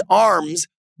 Hermosi's arms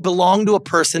belong to a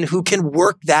person who can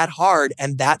work that hard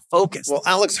and that focused. Well,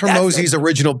 Alex That's Hermosi's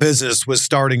original business was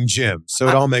starting gyms, so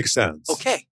it all makes sense.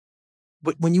 Okay.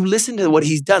 But when you listen to what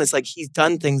he's done, it's like he's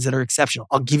done things that are exceptional.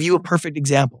 I'll give you a perfect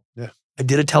example. Yeah. I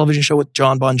did a television show with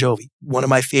John Bon Jovi, one of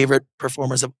my favorite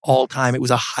performers of all time. It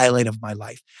was a highlight of my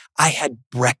life. I had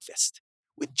breakfast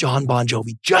with John Bon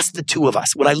Jovi, just the two of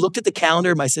us. When I looked at the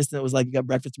calendar, my assistant was like, you got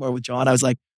breakfast tomorrow with John. I was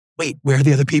like, wait, where are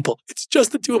the other people? It's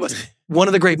just the two of us. One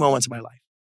of the great moments of my life.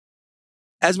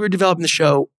 As we were developing the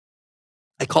show,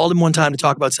 I called him one time to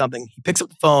talk about something. He picks up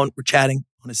the phone. We're chatting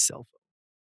on his cell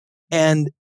phone. And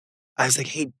I was like,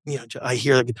 hey, I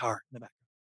hear the guitar in the background.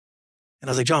 And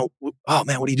I was like, John, oh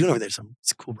man, what are you doing over there? Some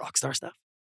cool rock star stuff?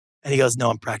 And he goes, no,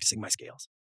 I'm practicing my scales.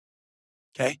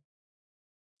 Okay.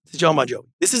 This is John Bon Jovi.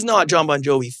 This is not John Bon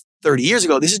Jovi 30 years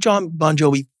ago. This is John Bon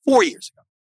Jovi 4 years ago,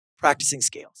 practicing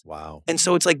scales. Wow. And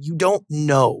so it's like, you don't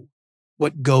know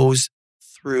what goes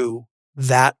through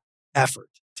that effort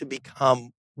to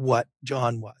become what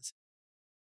John was.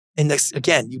 And this,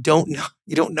 again, you don't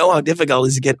know how difficult it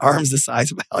is to get arms the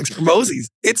size of Alex Hormozi's.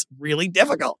 It's really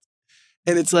difficult.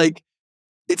 And it's like,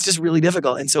 it's just really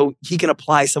difficult. And so he can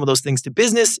apply some of those things to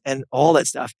business and all that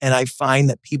stuff. And I find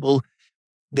that people,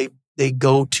 they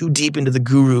go too deep into the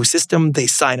guru system. They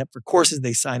sign up for courses.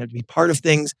 They sign up to be part of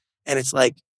things. And it's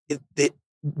like,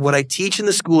 what I teach in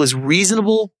the school is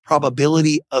reasonable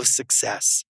probability of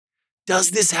success.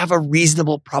 Does this have a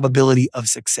reasonable probability of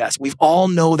success? We all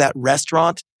know that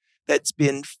restaurant that's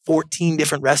been 14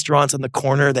 different restaurants on the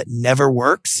corner that never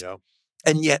works. Yep.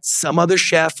 And yet some other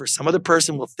chef or some other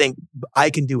person will think, I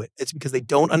can do it. It's because they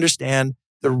don't understand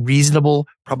the reasonable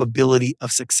probability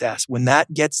of success. When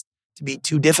that gets to be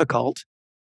too difficult,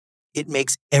 it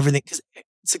makes everything, because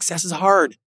success is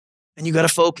hard and you got to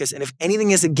focus. And if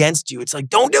anything is against you, it's like,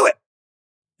 don't do it.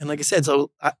 And like I said,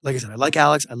 I like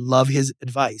Alex. I love his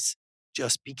advice.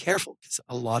 Just be careful, because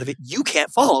a lot of it you can't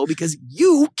follow because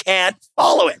you can't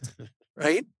follow it,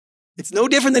 right? It's no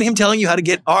different than him telling you how to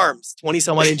get arms, 20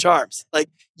 some odd inch arms. Like,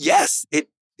 yes, it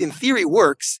in theory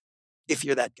works if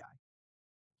you're that guy.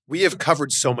 We have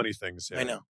covered so many things here. I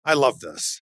know. I love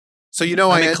this. So,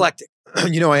 I'm eclectic.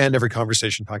 I end every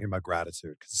conversation talking about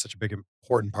gratitude because it's such a big,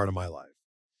 important part of my life.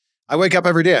 I wake up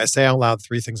every day. I say out loud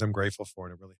 3 things I'm grateful for,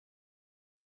 and it really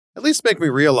at least make me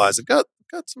realize I've got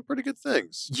some pretty good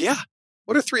things. Yeah.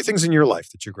 What are 3 things in your life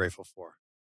that you're grateful for?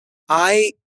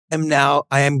 I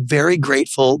am very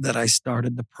grateful that I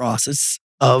started the process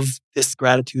of this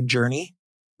gratitude journey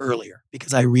earlier,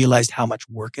 because I realized how much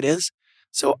work it is.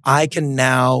 So I can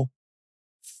now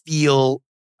feel,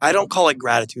 I don't call it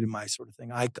gratitude in my sort of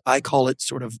thing. I call it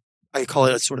sort of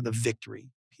the victory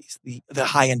piece, the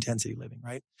high intensity living,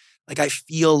 right? Like, I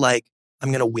feel like I'm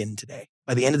going to win today.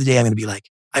 By the end of the day, I'm going to be like,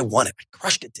 I won it. I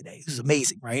crushed it today. This is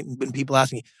amazing, right? And when people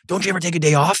ask me, don't you ever take a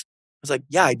day off? I was like,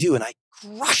 yeah, I do. And I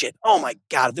crush it. Oh my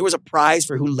God. If there was a prize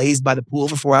for who lazed by the pool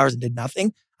for 4 hours and did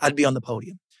nothing, I'd be on the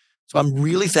podium. So I'm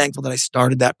really thankful that I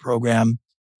started that program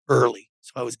early.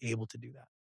 So I was able to do that.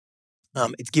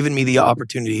 It's given me the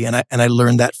opportunity. And I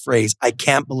learned that phrase. I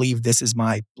can't believe this is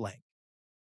my blank.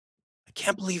 I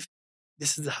can't believe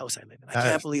this is the house I live in. I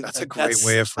can't believe that's a great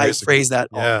way of phrasing. I phrase that.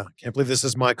 Yeah. Can't believe this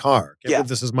is my car. Can't believe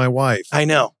this is my wife. I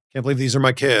know. Can't believe these are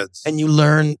my kids. And you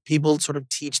learn, people sort of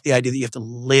teach the idea that you have to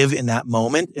live in that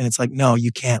moment. And it's like, no,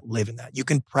 you can't live in that. You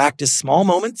can practice small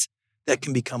moments that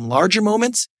can become larger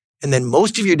moments. And then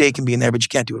most of your day can be in there, but you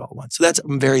can't do it all at once. So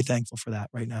I'm very thankful for that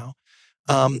right now.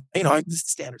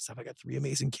 Standard stuff. I got 3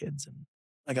 amazing kids, and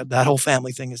I got that whole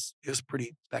family thing is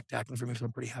pretty spectacular for me. So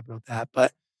I'm pretty happy about that.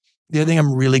 But the other thing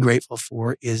I'm really grateful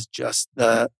for is just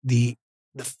the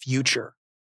future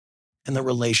and the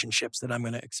relationships that I'm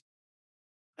going to experience.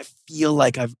 I feel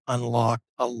like I've unlocked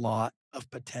a lot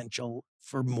of potential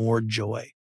for more joy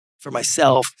for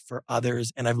myself, for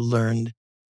others. And I've learned,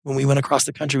 when we went across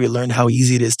the country, we learned how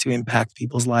easy it is to impact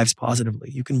people's lives positively.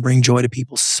 You can bring joy to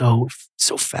people so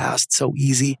fast, so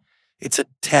easy. It's a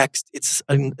text. It's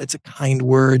a kind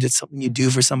word. It's something you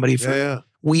do for somebody.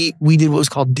 We did what was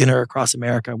called Dinner Across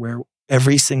America, where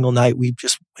every single night we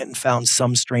just went and found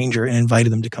some stranger and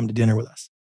invited them to come to dinner with us.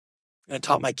 And I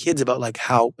taught my kids about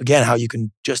how you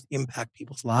can just impact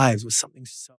people's lives with something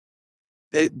so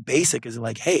basic as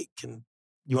like, hey,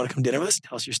 you want to come dinner with us?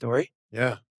 Tell us your story.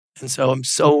 Yeah. And so I'm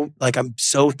so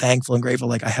thankful and grateful.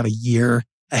 Like, I have a year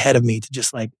ahead of me to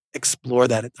just explore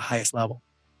that at the highest level.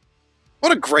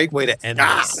 What a great way to end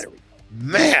this. There we go.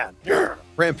 Man.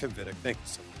 Brant Pinvidic, thank you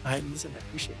so much. I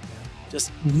appreciate it, man.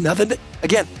 Just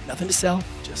nothing to sell.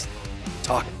 Just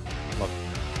talking. Love it.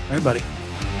 Everybody.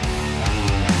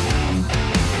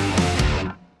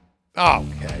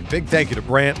 Okay. Big thank you to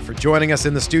Brant for joining us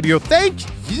in the studio. Thank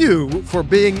you for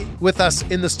being with us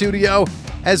in the studio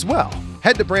as well.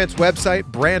 Head to Brant's website,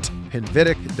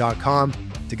 brantpinvidic.com,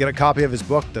 to get a copy of his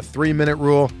book, The 3-Minute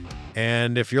Rule.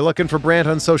 And if you're looking for Brant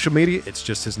on social media, it's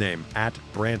just his name,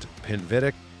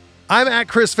 @BrantPinvidic. I'm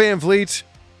 @Chris Van Vliet,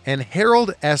 and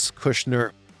Harold S.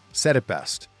 Kushner said it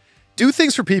best. Do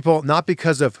things for people not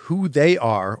because of who they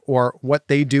are or what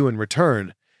they do in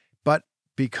return, but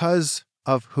because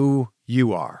of who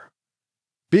you are.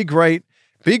 Be great.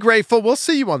 Be grateful. We'll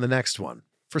see you on the next one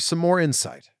for some more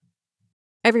insight.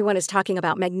 Everyone is talking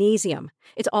about magnesium.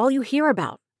 It's all you hear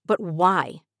about. But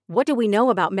why? What do we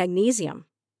know about magnesium?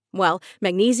 Well,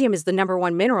 magnesium is the number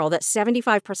one mineral that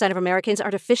 75% of Americans are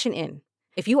deficient in.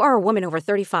 If you are a woman over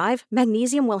 35,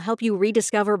 magnesium will help you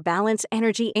rediscover balance,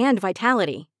 energy, and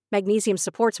vitality. Magnesium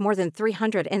supports more than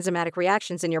 300 enzymatic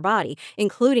reactions in your body,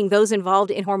 including those involved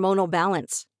in hormonal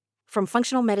balance. From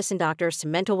functional medicine doctors to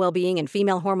mental well-being and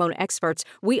female hormone experts,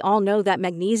 we all know that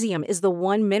magnesium is the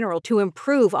one mineral to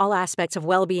improve all aspects of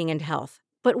well-being and health.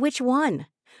 But which one?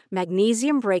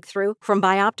 Magnesium Breakthrough from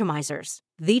Bioptimizers,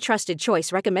 the trusted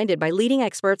choice recommended by leading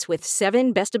experts with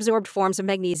 7 best-absorbed forms of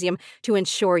magnesium to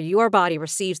ensure your body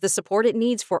receives the support it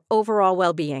needs for overall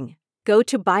well-being. Go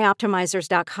to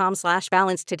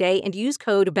bioptimizers.com/balance today and use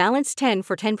code BALANCE10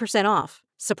 for 10% off.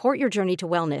 Support your journey to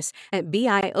wellness at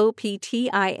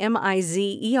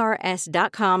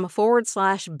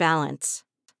bioptimizers.com/balance.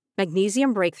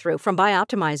 Magnesium Breakthrough from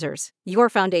Bioptimizers, your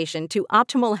foundation to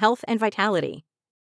optimal health and vitality.